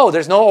 Oh,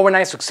 there's no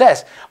overnight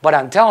success. But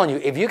I'm telling you,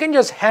 if you can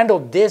just handle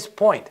this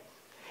point,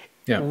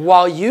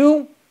 while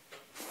you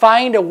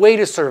find a way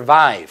to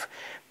survive,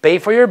 pay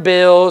for your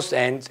bills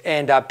and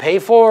pay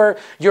for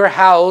your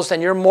house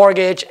and your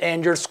mortgage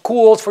and your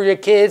schools for your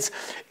kids,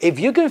 if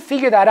you can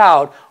figure that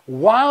out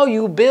while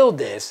you build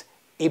this,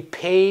 it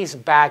pays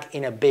back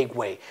in a big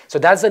way. So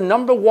that's the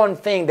number one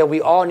thing that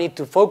we all need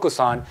to focus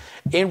on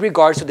in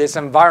regards to this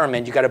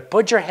environment. You got to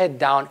put your head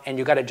down and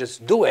you got to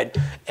just do it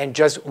and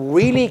just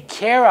really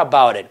care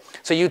about it.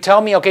 So you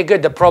tell me, okay,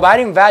 good, the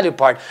providing value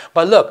part.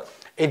 But look,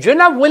 if you're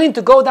not willing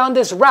to go down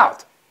this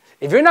route,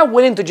 if you're not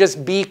willing to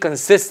just be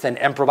consistent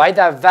and provide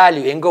that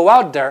value and go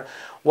out there,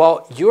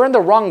 well, you're in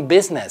the wrong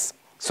business.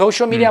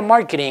 Social media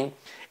marketing,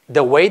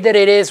 the way that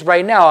it is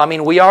right now, I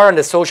mean, we are in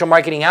the social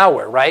marketing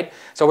hour, right?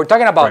 So we're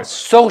talking about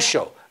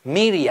social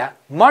media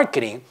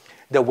marketing.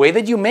 The way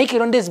that you make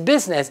it on this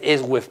business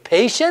is with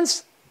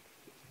patience,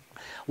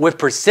 with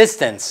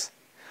persistence,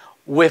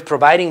 with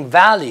providing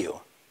value,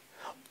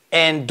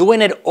 and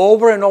doing it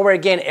over and over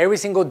again every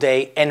single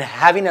day and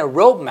having a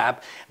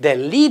roadmap that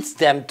leads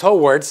them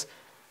towards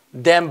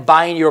them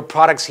buying your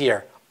products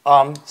here.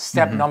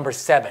 Step number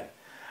 7.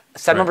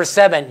 Step number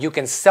 7, you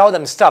can sell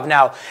them stuff.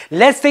 Now,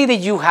 let's say that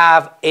you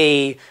have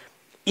a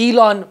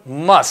Elon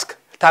Musk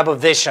type of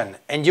vision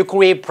and you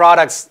create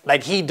products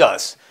like he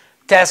does.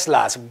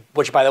 Teslas,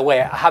 which by the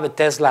way, I have a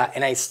Tesla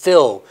and I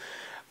still,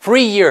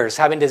 3 years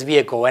having this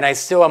vehicle and I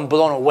still am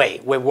blown away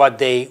with what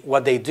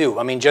they do.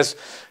 I mean, just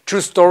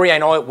true story. I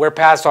know we're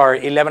past our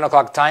 11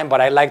 o'clock time,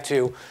 but I like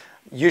to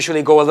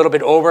usually go a little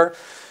bit over.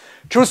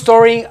 True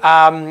story,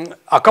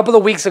 a couple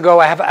of weeks ago,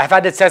 I've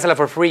had this Tesla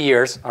for 3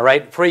 years, all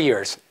right, 3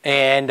 years,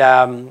 and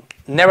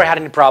never had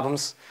any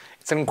problems.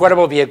 It's an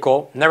incredible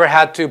vehicle, never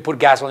had to put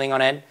gasoline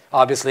on it,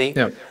 obviously.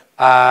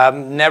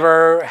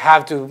 Never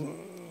have to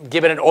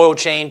give it an oil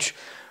change.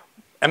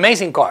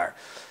 Amazing car.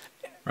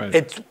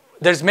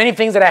 There's many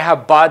things that I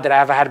have bought that I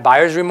have had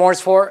buyer's remorse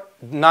for,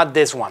 not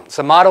this one. It's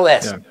a Model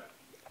S.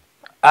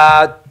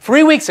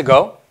 3 weeks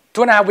ago,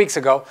 2.5 weeks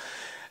ago,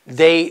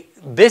 they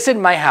visit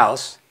my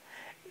house.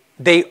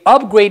 They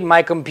upgrade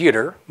my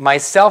computer, my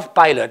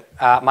self-pilot,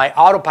 my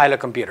autopilot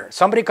computer.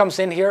 Somebody comes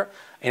in here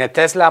in a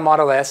Tesla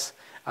Model S,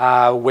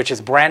 which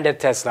is branded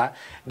Tesla.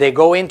 They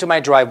go into my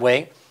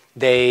driveway.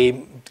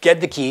 They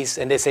get the keys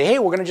and they say, hey,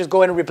 we're going to just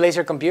go ahead and replace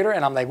your computer.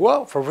 And I'm like,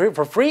 whoa,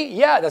 for free?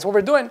 Yeah, that's what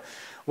we're doing.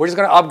 We're just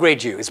going to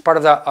upgrade you. It's part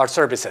of our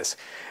services.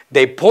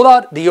 They pull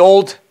out the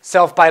old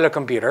self-pilot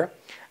computer.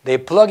 They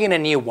plug in a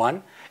new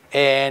one.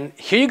 And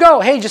here you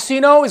go. Hey, just so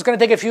you know, it's going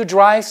to take a few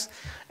tries.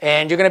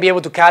 And you're going to be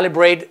able to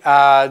calibrate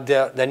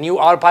the new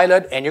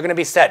autopilot, and you're going to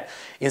be set.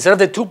 Instead of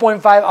the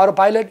 2.5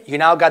 autopilot, you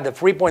now got the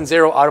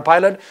 3.0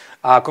 autopilot.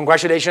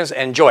 Congratulations,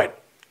 enjoy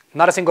it.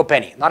 Not a single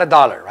penny, not a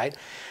dollar, right?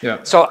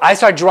 So I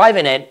start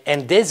driving it,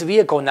 and this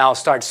vehicle now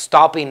starts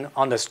stopping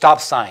on the stop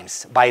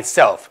signs by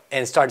itself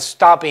and starts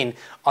stopping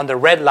on the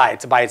red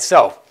lights by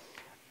itself.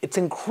 It's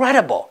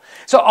incredible.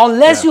 So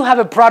unless you have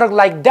a product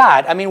like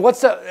that, I mean,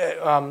 what's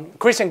the,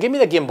 Christian, give me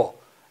the gimbal.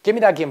 Give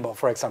me that gimbal,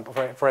 for example,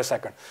 for a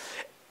second.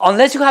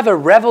 Unless you have a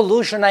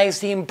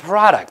revolutionizing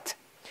product,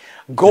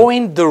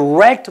 going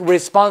direct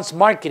response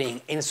marketing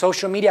in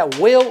social media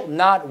will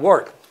not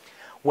work.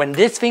 When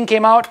this thing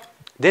came out,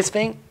 this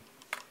thing,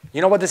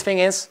 you know what this thing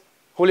is,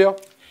 Julio?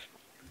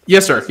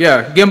 Yes, sir.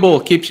 Yeah,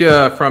 gimbal keeps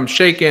you from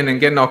shaking and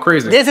getting all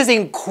crazy. This is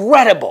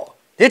incredible.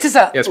 This is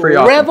a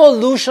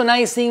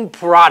revolutionizing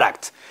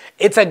product.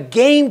 It's a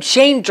game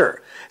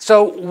changer.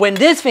 So when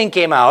this thing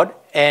came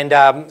out, and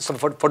so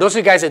for those of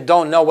you guys that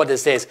don't know what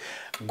this is,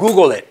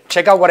 Google it.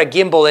 Check out what a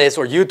gimbal is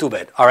or YouTube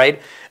it, all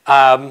right?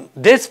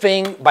 This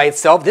thing by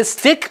itself, this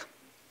stick,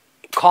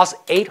 costs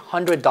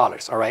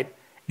 $800, all right?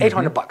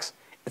 800 bucks.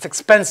 It's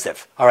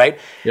expensive, all right?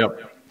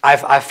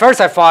 At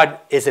first I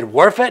thought, is it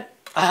worth it?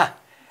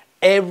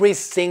 Every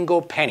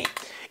single penny.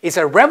 It's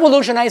a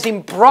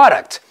revolutionizing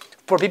product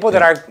for people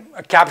that are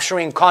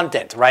capturing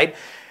content, right?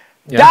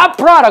 That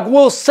product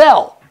will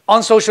sell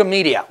on social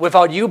media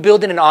without you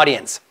building an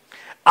audience.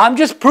 I'm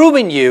just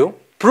proving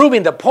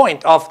the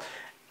point of,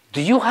 do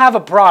you have a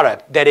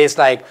product that is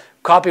like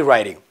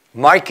copywriting,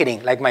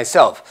 marketing, like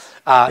myself?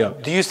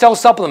 Do you sell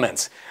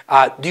supplements?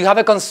 Do you have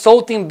a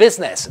consulting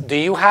business? Do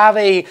you have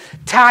a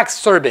tax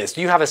service?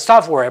 Do you have a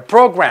software, a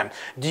program?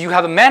 Do you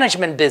have a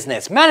management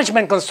business,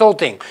 management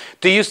consulting?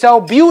 Do you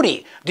sell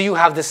beauty? Do you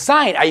have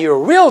design? Are you a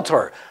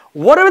realtor?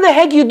 Whatever the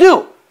heck you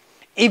do,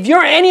 if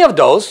you're any of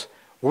those,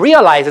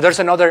 realize that there's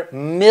another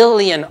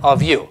million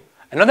of you,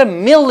 another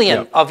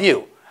million of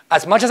you.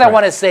 As much as I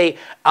want to say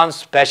I'm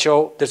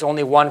special, there's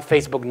only one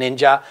Facebook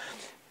ninja,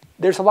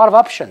 there's a lot of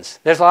options.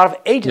 There's a lot of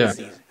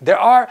agencies. There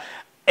are,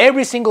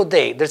 every single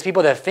day, there's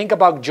people that think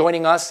about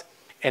joining us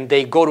and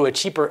they go to a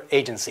cheaper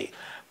agency.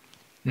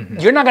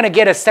 You're not going to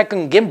get a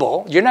second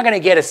gimbal. You're not going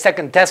to get a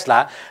second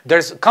Tesla.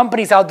 There's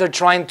companies out there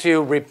trying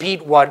to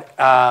repeat what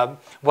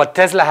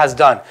Tesla has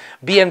done.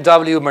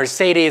 BMW,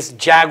 Mercedes,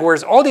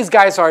 Jaguars, all these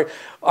guys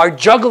are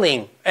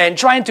juggling and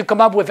trying to come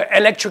up with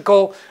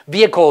electrical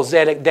vehicles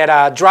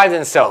that drive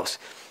themselves.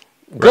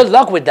 Good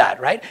luck with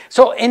that, right?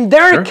 So in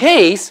their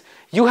case,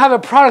 you have a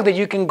product that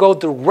you can go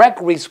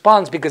direct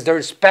response because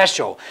they're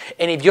special.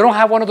 And if you don't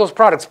have one of those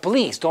products,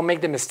 please don't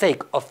make the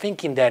mistake of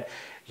thinking that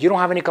you don't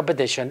have any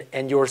competition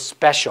and you're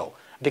special,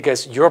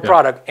 because your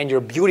product and your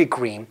beauty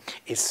cream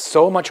is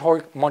so much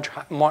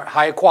more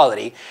higher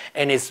quality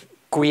and is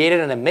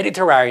created in the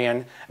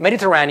Mediterranean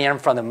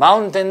from the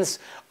mountains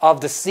of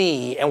the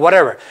sea and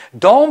whatever.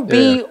 Don't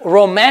be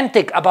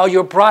romantic about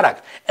your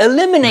product.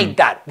 Eliminate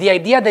that, the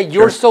idea that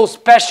you're so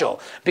special,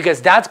 because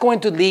that's going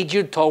to lead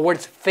you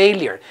towards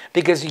failure,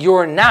 because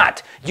you're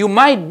not. You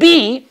might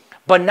be,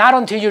 but not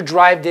until you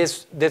drive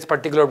this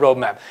particular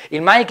roadmap.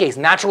 In my case,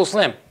 Natural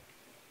Slim.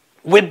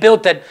 We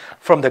built it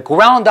from the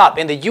ground up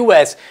in the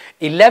US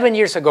 11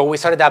 years ago. We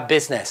started that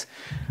business.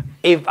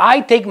 If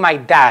I take my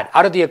dad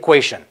out of the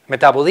equation,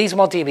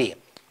 Metabolismo TV,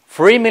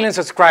 3 million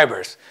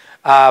subscribers,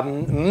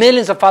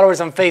 millions of followers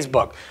on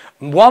Facebook,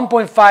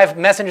 1.5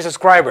 Messenger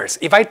subscribers.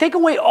 If I take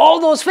away all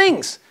those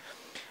things,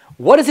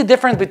 what is the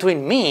difference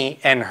between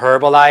me and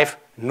Herbalife,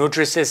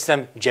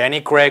 Nutrisystem,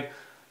 Jenny Craig?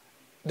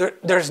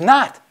 There's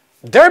not.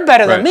 They're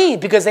better than me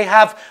because they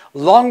have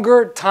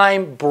longer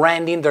time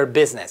branding their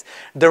business.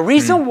 The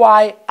reason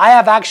why I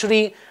have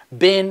actually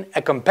been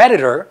a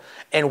competitor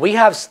and we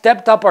have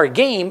stepped up our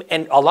game,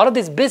 and a lot of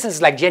these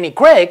businesses like Jenny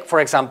Craig, for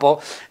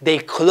example, they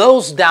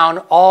closed down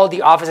all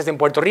the offices in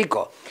Puerto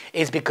Rico,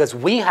 is because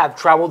we have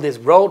traveled this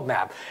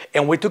roadmap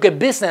and we took a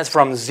business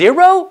from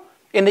zero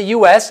in the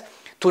US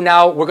to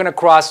now we're going to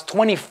cross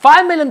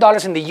 $25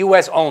 million in the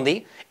US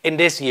only in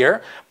this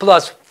year,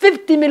 plus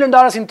 $50 million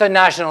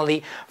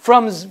internationally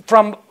from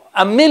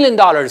 $1 million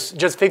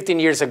just 15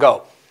 years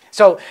ago.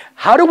 So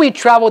how do we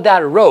travel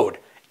that road?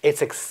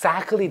 It's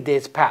exactly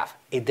this path.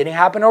 It didn't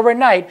happen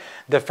overnight.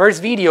 The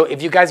first video,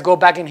 if you guys go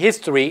back in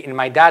history in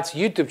my dad's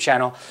YouTube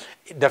channel,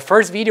 the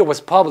first video was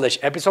published,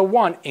 episode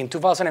 1, in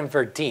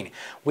 2013.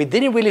 We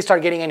didn't really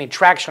start getting any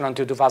traction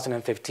until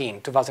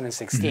 2015,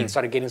 2016,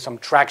 started getting some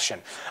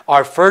traction.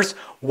 Our first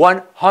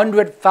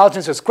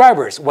 100,000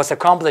 subscribers was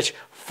accomplished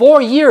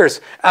 4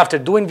 years after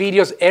doing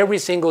videos every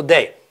single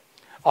day.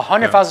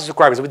 100,000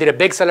 subscribers. We did a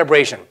big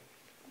celebration.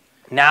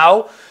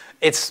 Now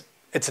it's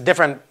a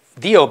different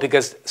deal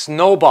because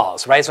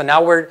snowballs, right? So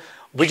now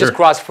we just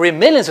crossed 3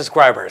 million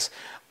subscribers.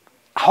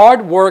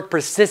 Hard work,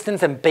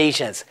 persistence, and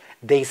patience.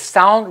 They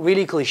sound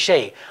really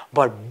cliche,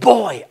 but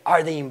boy,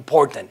 are they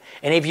important.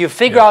 And if you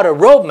figure out a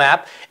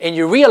roadmap and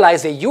you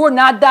realize that you're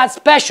not that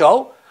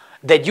special,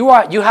 that you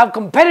have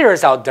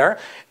competitors out there,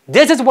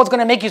 this is what's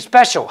going to make you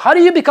special. How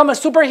do you become a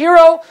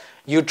superhero?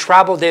 You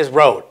travel this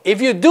road.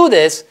 If you do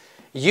this,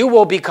 you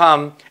will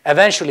become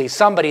eventually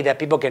somebody that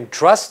people can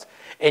trust,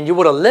 and you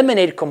would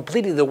eliminate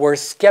completely the word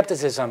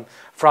skepticism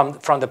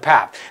from the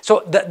path. So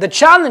the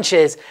challenge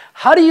is,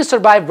 how do you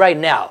survive right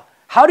now?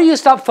 How do you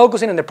stop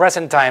focusing in the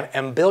present time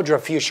and build your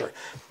future?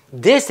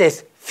 This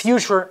is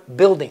future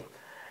building.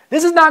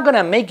 This is not going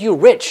to make you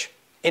rich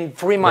in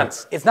 3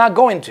 months. It's not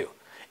going to.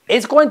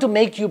 It's going to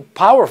make you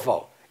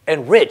powerful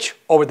and rich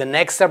over the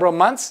next several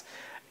months.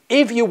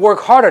 If you work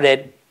hard at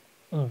it,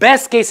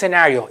 best case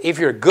scenario, if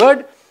you're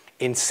good,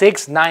 in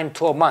 6, 9,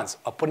 12 months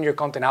of putting your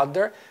content out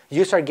there,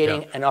 you start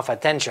getting enough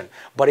attention.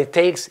 But it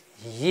takes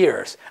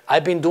years.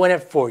 I've been doing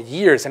it for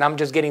years, and I'm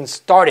just getting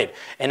started.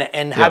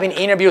 And having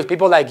interviews with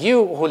people like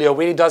you, Julio,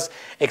 really does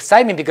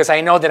excite me, because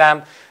I know that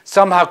I'm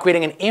somehow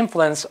creating an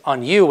influence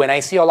on you, and I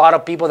see a lot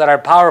of people that are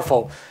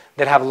powerful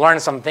that have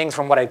learned some things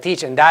from what I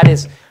teach, and that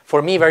is,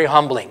 for me, very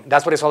humbling.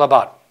 That's what it's all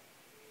about.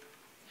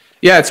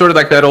 Yeah, it's sort of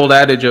like that old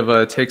adage of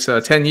it takes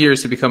 10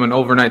 years to become an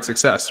overnight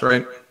success,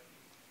 right?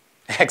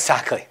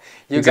 Exactly.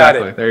 You got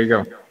it. There you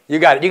go. You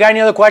got it. You got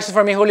any other questions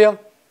for me, Julio?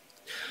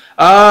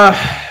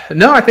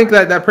 No, I think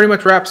that pretty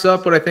much wraps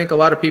up what I think a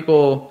lot of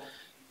people,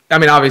 I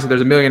mean, obviously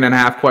there's 1.5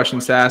 million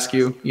questions to ask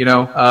you, you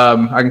know,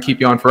 I can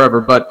keep you on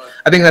forever, but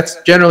I think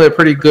that's generally a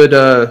pretty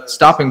good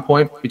stopping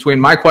point between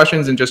my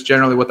questions and just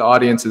generally what the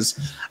audience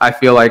is, I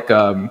feel like,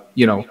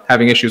 you know,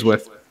 having issues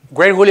with.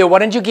 Great, Julio. Why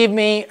don't you give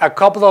me a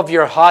couple of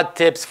your hot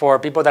tips for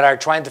people that are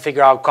trying to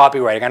figure out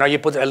copywriting? I know you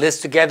put a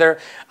list together.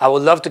 I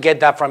would love to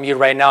get that from you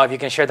right now if you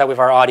can share that with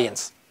our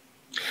audience.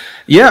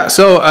 Yeah,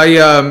 so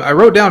I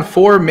wrote down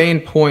 4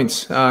 main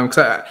points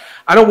because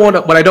I I don't want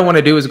to, what I don't want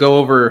to do is go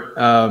over,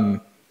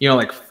 you know,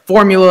 like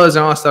formulas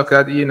and all that stuff.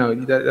 That, you know,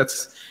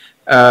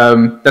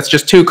 that's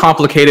just too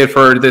complicated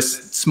for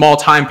this small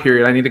time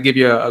period. I need to give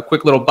you a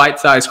quick little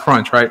bite-sized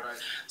crunch, right?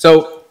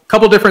 So a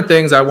couple different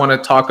things I want to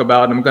talk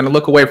about. I'm going to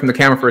look away from the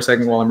camera for a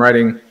second while I'm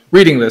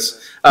reading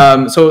this.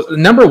 So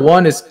number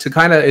one is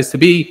to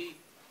be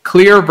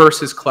clear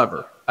versus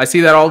clever. I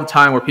see that all the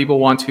time where people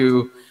want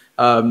to,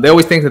 they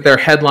always think that their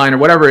headline or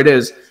whatever it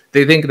is,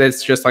 they think that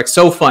it's just like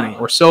so funny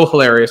or so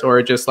hilarious, or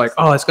just like,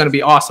 oh, it's going to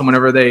be awesome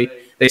whenever they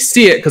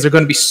see it, because they're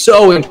going to be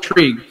so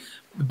intrigued.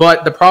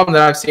 But the problem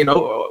that I've seen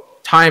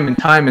time and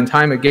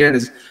time again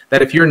is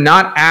that if you're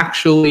not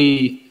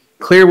actually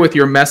clear with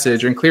your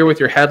message and clear with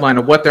your headline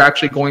of what they're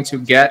actually going to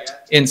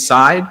get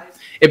inside,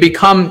 it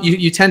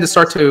you tend to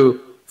start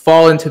to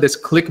fall into this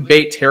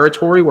clickbait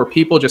territory where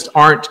people just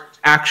aren't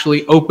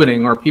actually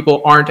opening, or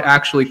people aren't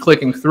actually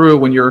clicking through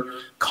when you're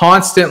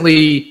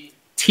constantly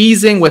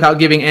teasing without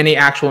giving any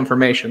actual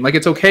information. Like,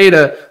 it's okay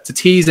to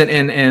tease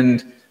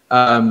and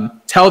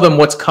tell them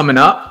what's coming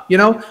up, you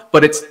know,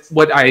 but it's,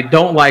 what I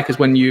don't like is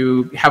when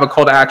you have a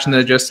call to action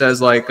that just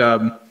says like,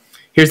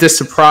 here's this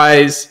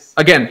surprise,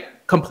 again,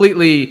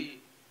 completely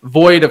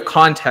void of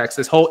context.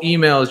 This whole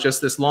email is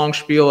just this long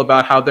spiel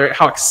about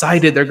how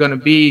excited they're going to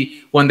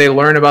be when they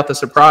learn about the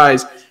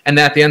surprise. And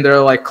at the end,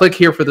 they're like, click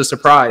here for the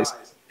surprise.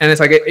 And it's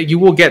like, you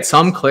will get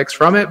some clicks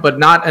from it, but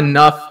not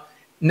enough,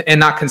 and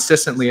not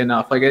consistently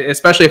enough. Like,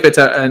 especially if it's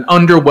an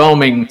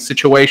underwhelming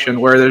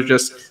situation where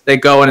they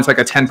go and it's like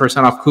a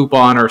 10% off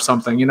coupon or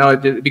something, you know,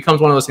 it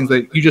becomes one of those things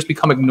that you just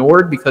become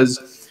ignored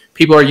because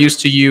people are used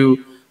to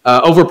you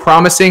over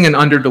promising and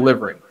under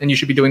delivering. And you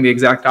should be doing the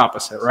exact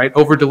opposite, right?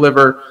 Over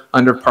deliver,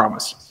 under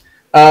promise.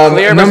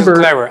 Clear versus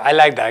clever. I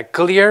like that.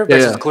 Clear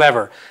versus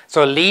clever.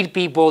 So lead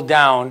people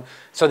down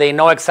so they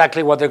know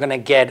exactly what they're going to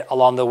get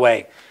along the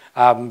way.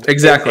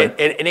 Exactly.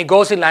 And it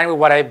goes in line with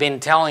what I've been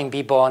telling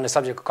people on the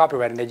subject of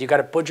copywriting, that you got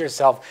to put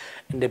yourself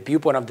in the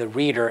viewpoint of the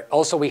reader.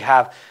 Also, we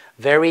have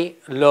very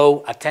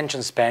low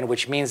attention span,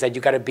 which means that you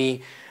got to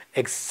be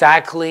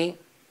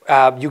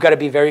you got to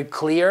be very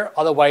clear.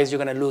 Otherwise,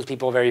 you're going to lose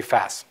people very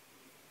fast.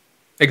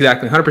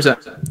 Exactly.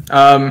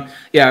 100%.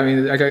 Yeah, I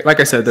mean, like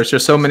I said, there's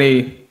just so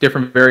many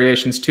different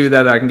variations to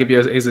that I can give you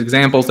as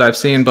examples that I've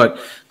seen, but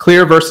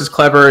clear versus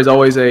clever is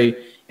always a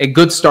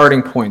good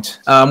starting point,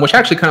 which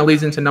actually kind of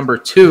leads into number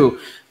two.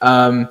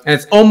 And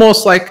it's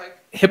almost like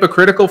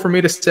hypocritical for me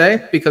to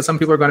say, because some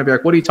people are going to be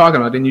like, what are you talking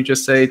about? Didn't you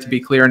just say to be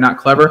clear and not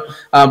clever?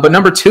 But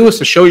number two is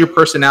to show your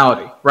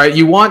personality, right?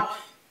 You want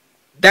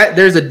that.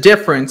 There's a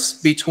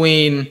difference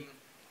between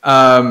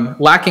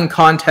lacking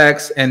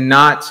context and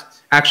not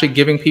actually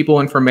giving people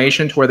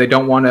information to where they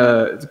don't want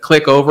to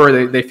click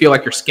over, they feel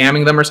like you're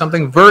scamming them or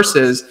something,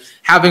 versus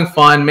having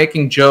fun,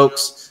 making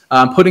jokes,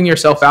 putting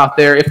yourself out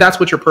there, if that's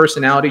what your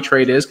personality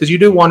trait is, because you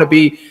do want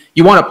to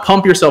you want to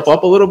pump yourself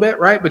up a little bit,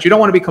 right? But you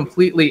don't want to be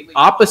completely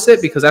opposite,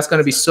 because that's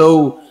going to be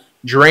so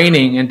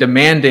draining and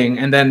demanding.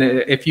 And then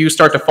if you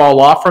start to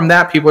fall off from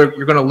that,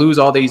 you're going to lose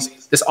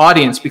this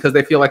audience because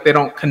they feel like they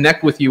don't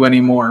connect with you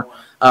anymore.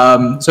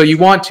 So you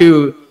want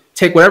to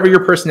take whatever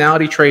your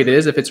personality trait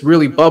is. If it's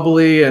really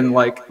bubbly and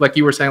like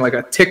you were saying, like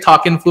a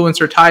TikTok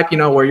influencer type, you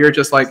know, where you're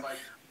just like,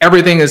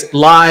 everything is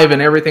live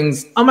and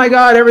everything's, oh my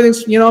God,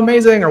 everything's, you know,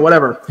 amazing or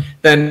whatever,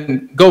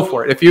 then go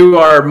for it. If you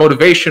are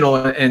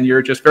motivational and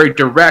you're just very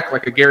direct,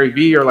 like a Gary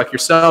Vee or like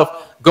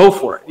yourself, go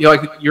for it.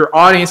 Your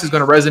audience is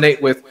going to resonate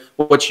with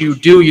what you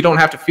do. You don't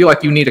have to feel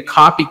like you need to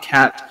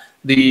copycat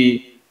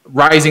the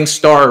rising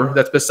star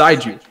that's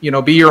beside you. You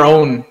know, be your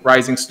own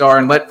rising star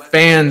and let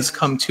fans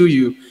come to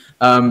you.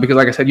 Because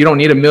like I said, you don't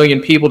need 1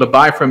 million people to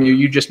buy from you.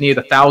 You just need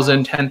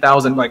 1,000,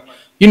 10,000. Like,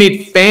 you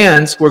need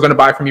fans who are going to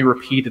buy from you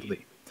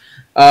repeatedly.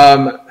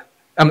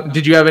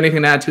 Did you have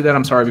anything to add to that?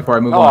 I'm sorry, before I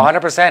move on.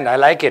 100%. I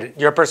like it.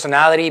 Your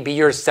personality, be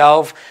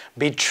yourself,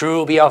 be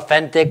true, be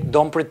authentic.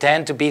 Don't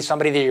pretend to be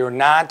somebody that you're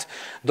not.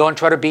 Don't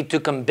try to be too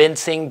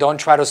convincing. Don't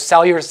try to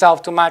sell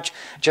yourself too much.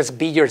 Just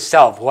be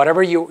yourself,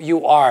 whatever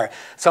you are.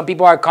 Some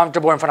people are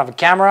comfortable in front of a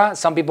camera.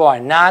 Some people are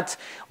not.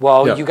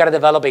 Well, you got to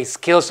develop a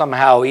skill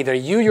somehow. Either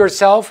you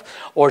yourself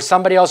or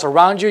somebody else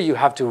around you. You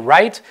have to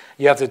write.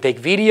 You have to take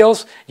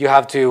videos. You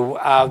have to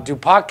do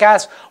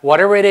podcasts,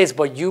 whatever it is,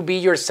 but you be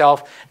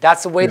yourself.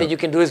 That's the way that you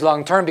can do this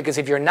long term, because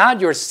if you're not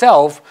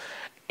yourself,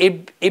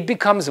 it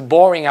becomes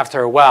boring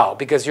after a while,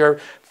 because you're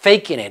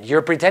faking it.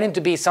 You're pretending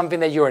to be something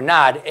that you're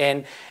not,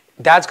 and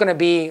that's going to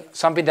be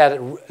something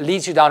that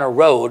leads you down a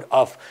road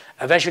of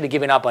eventually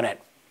giving up on it.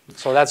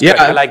 So that's great.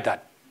 I like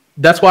that.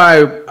 That's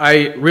why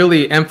I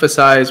really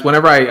emphasize,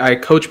 whenever I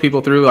coach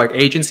people through like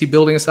agency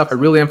building and stuff, I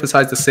really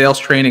emphasize the sales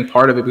training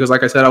part of it, because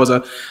like I said, I was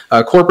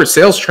a corporate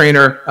sales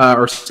trainer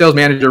or sales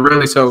manager,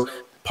 really. So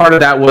part of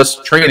that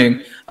was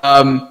training.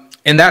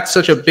 And that's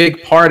such a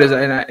big part.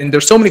 And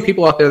there's so many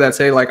people out there that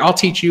say, like, I'll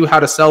teach you how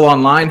to sell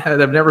online.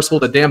 They've never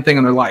sold a damn thing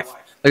in their life.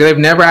 Like, they've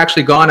never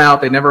actually gone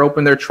out. They never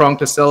opened their trunk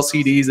to sell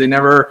CDs. They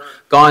never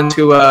gone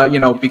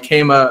to,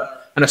 became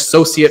an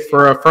associate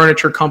for a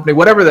furniture company,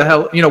 whatever the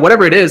hell,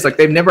 whatever it is. Like,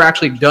 they've never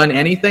actually done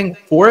anything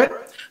for it.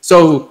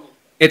 So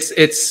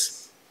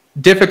it's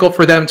difficult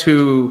for them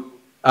to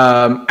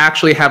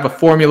actually have a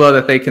formula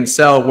that they can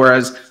sell.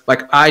 Whereas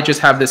like I just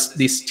have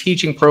this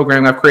teaching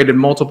program. I've created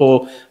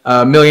multiple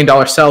 $1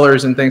 million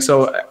sellers and things.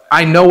 So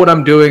I know what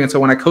I'm doing. And so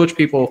when I coach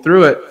people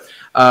through it,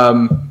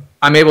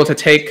 I'm able to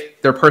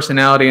take their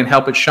personality and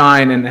help it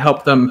shine and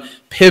help them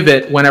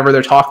pivot whenever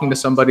they're talking to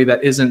somebody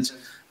that isn't,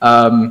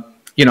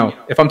 you know,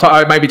 if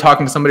I might be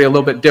talking to somebody a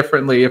little bit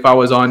differently if I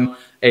was on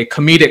a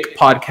comedic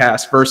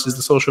podcast versus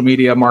the social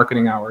media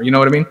marketing hour. You know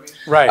what I mean?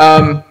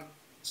 Right.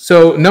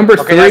 So number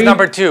three. Okay, that's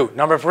number two.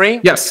 Number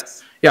three?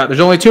 Yes. Yeah, there's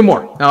only two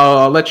more.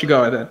 I'll let you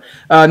go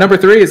then. Number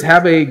three is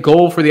have a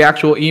goal for the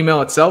actual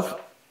email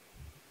itself.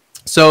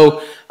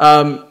 So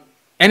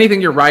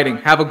anything you're writing,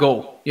 have a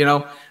goal. You know,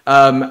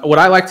 what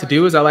I like to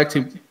do is I like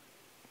to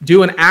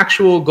do an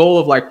actual goal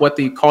of like what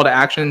the call to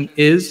action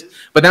is,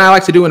 but then I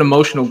like to do an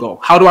emotional goal.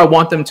 How do I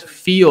want them to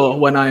feel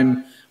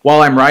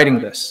while I'm writing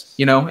this?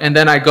 You know, and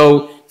then I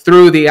go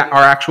through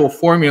our actual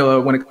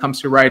formula when it comes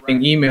to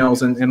writing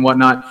emails and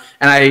whatnot,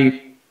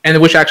 and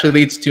which actually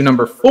leads to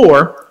number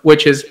four,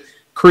 which is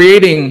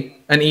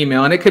creating an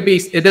email. And it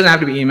doesn't have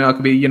to be email. It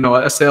could be, you know,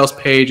 a sales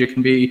page. It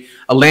can be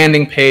a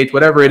landing page,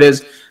 whatever it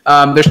is.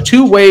 There's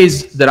two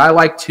ways that I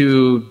like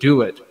to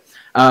do it.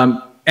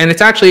 And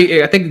it's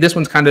actually, I think this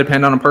one's kind of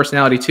dependent on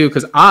personality too,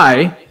 because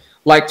I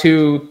like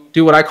to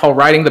do what I call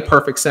writing the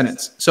perfect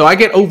sentence. So I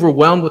get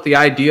overwhelmed with the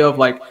idea of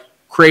like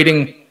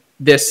creating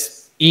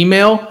this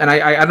email, and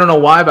I don't know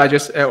why, but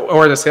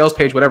or the sales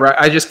page, whatever.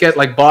 I just get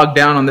like bogged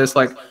down on this,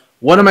 like,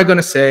 what am I going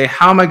to say?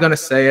 How am I going to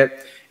say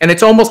it? And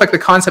it's almost like the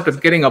concept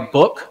of getting a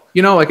book,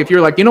 you know, like if you're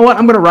like, you know what,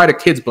 I'm going to write a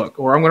kid's book,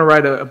 or I'm going to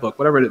write a book,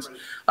 whatever it is.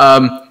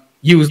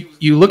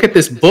 You look at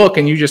this book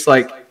and you just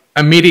like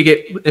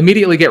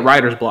immediately get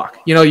writer's block.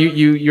 You know,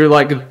 you're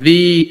like,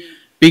 the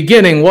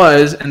beginning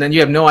was, and then you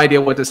have no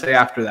idea what to say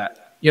after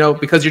that, you know,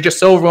 because you're just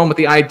so overwhelmed with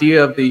the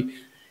idea of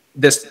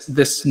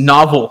this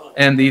novel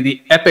and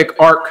the epic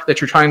arc that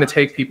you're trying to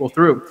take people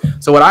through.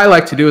 So what I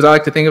like to do is I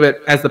like to think of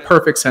it as the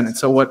perfect sentence.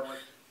 So what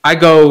I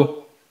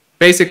go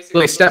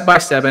basically step by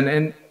step,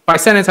 and by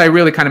sentence I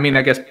really kind of mean,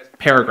 I guess,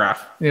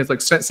 paragraph. It's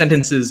like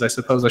sentences, I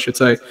suppose I should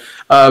say,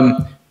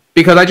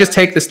 because I just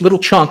take this little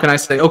chunk and I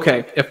say,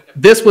 okay, if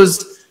this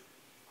was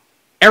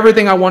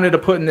everything I wanted to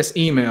put in this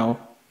email,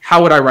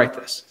 how would I write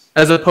this?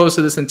 As opposed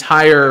to this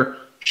entire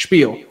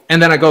spiel.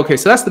 And then I go, okay,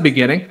 so that's the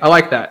beginning. I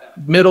like that.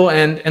 Middle,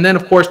 and then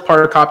of course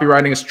part of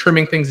copywriting is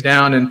trimming things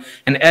down and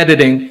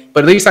editing,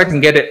 but at least I can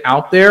get it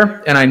out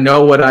there and I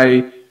know what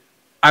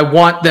I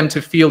want them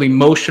to feel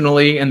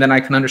emotionally, and then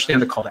I can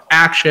understand the call to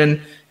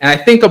action. And I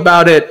think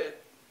about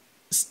it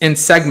in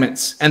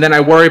segments, and then I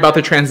worry about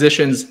the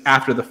transitions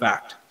after the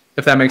fact,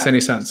 if that makes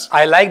any sense.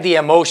 I like the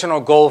emotional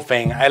goal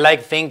thing. I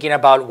like thinking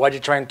about what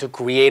you're trying to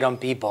create on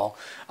people.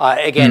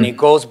 Again, it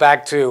goes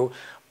back to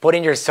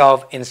putting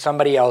yourself in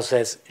somebody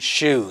else's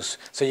shoes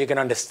so you can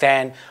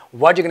understand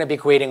what you're going to be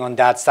creating on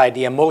that side,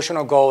 the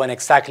emotional goal, and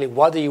exactly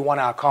what do you want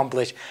to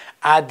accomplish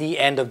at the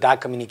end of that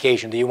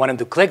communication. Do you want them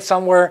to click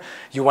somewhere?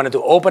 You want them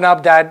to open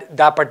up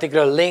that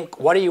particular link?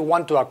 What do you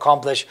want to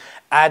accomplish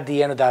at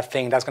the end of that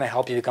thing? That's going to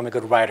help you become a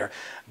good writer.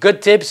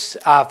 Good tips,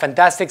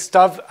 fantastic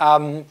stuff.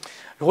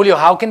 Julio,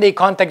 how can they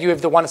contact you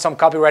if they want some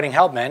copywriting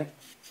help, man?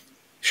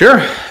 Sure.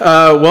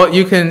 Well,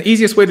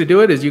 easiest way to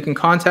do it is you can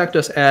contact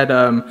us at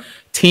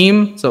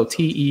team, so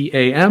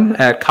TEAM,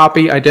 at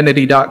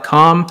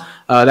copyidentity.com.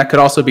 That could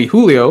also be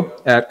Julio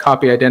at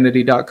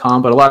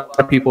copyidentity.com, but a lot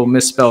of people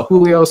misspell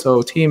Julio,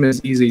 so team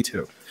is easy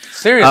too.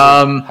 Seriously?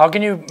 How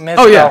can you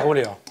misspell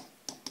Julio?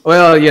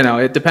 Well, you know,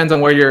 it depends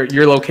on where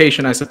your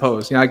location, I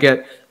suppose. You know, I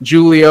get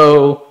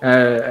Julio,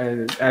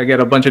 I get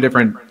a bunch of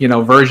different, you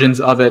know, versions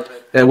of it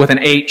with an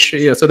H.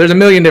 You know, so there's a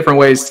million different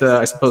ways to,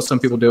 I suppose,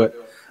 some people do it.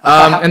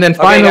 And then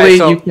finally, guys,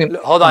 so you can...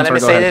 Hold on, let me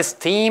say this.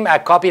 Team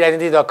at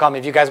copyidentity.com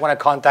if you guys want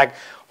to contact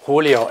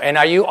Julio. And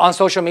are you on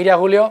social media,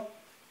 Julio?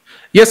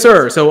 Yes,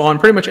 sir. So on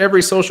pretty much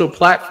every social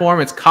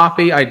platform, it's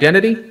Copy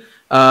Identity.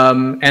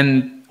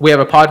 And we have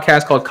a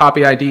podcast called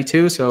Copy ID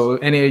too. So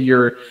any of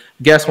your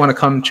guests want to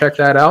come check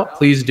that out,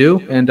 please do.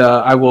 And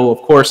I will,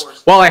 of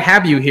course, while I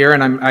have you here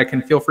and I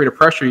can feel free to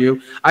pressure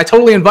you, I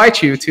totally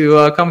invite you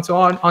to come onto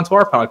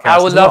our podcast. I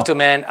would love to,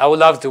 man. I would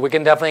love to. We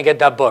can definitely get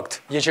that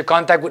booked. You should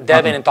contact with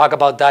Devin and talk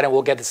about that, and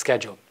we'll get it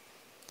scheduled.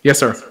 Yes,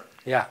 sir.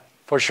 Yeah,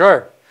 for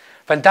sure.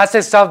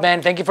 Fantastic stuff,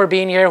 man. Thank you for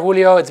being here,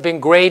 Julio. It's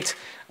been great.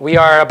 We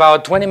are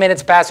about 20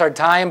 minutes past our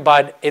time,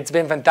 but it's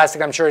been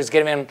fantastic. I'm sure it's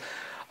given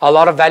a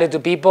lot of value to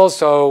people.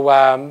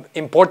 So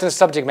important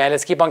subject, man.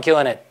 Let's keep on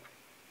killing it.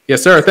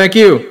 Yes, sir. Thank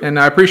you. And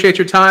I appreciate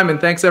your time.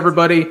 And thanks,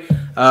 everybody.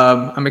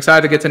 I'm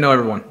excited to get to know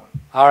everyone.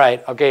 All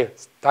right. Okay.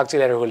 Talk to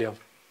you later, Julio.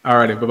 All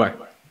righty. Bye-bye.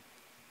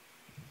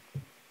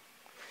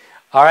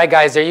 All right,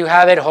 guys. There you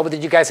have it. Hope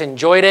that you guys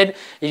enjoyed it.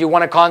 If you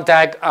want to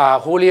contact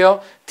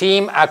Julio,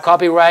 team at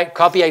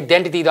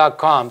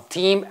copyidentity.com.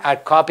 Team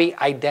at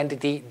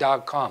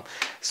copyidentity.com.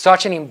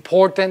 Such an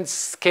important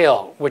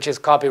skill, which is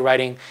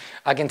copywriting.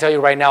 I can tell you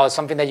right now, it's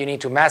something that you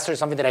need to master,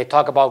 something that I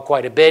talk about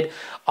quite a bit.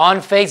 On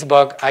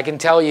Facebook, I can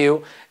tell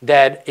you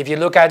that if you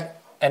look at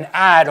an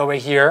ad over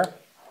here,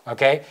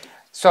 okay,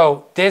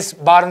 So this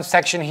bottom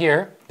section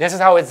here, this is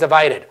how it's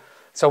divided.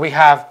 So we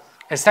have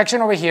a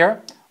section over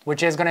here,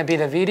 which is going to be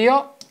the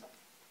video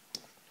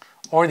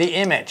or the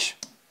image.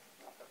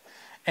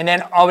 And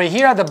then over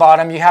here at the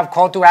bottom, you have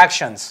call to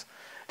actions.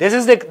 This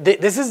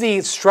is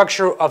the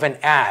structure of an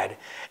ad.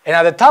 And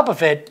at the top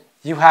of it,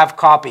 you have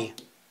copy.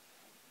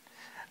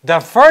 The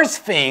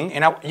first thing,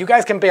 and you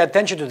guys can pay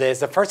attention to this,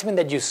 the first thing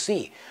that you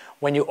see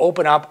when you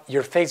open up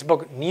your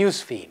Facebook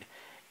news feed,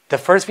 the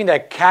first thing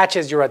that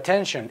catches your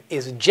attention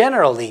is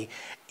generally,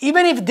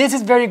 even if this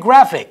is very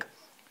graphic,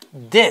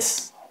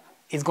 this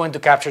is going to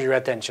capture your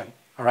attention,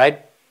 all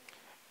right?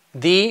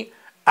 The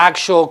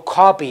actual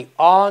copy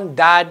on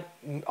that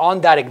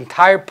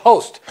entire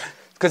post,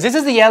 because this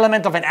is the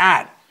element of an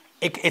ad.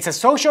 It's a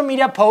social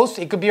media post.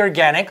 It could be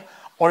organic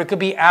or it could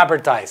be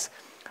advertised.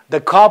 The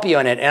copy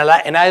on it,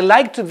 and I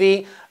like to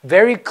be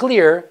very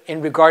clear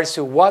in regards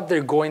to what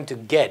they're going to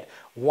get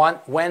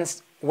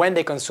when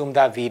they consume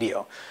that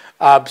video.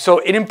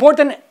 So an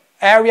important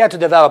area to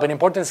develop, an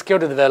important skill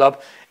to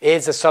develop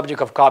is the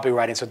subject of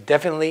copywriting. So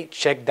definitely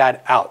check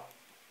that out.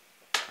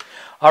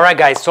 All right,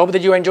 guys, so hope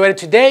that you enjoyed it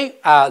today.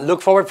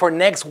 Look forward for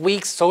next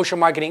week's Social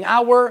Marketing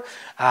Hour.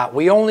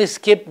 We only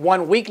skipped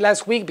 1 week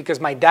last week because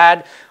my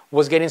dad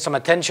was getting some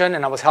attention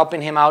and I was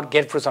helping him out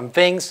get through some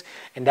things,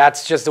 and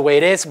that's just the way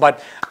it is.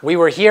 But we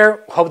were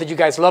here. Hope that you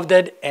guys loved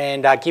it,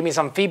 and give me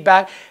some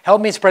feedback.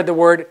 Help me spread the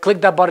word.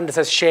 Click that button that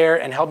says share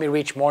and help me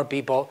reach more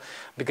people,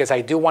 because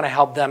I do want to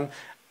help them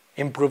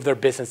improve their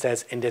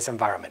businesses in this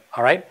environment.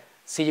 All right?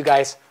 See you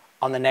guys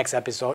on the next episode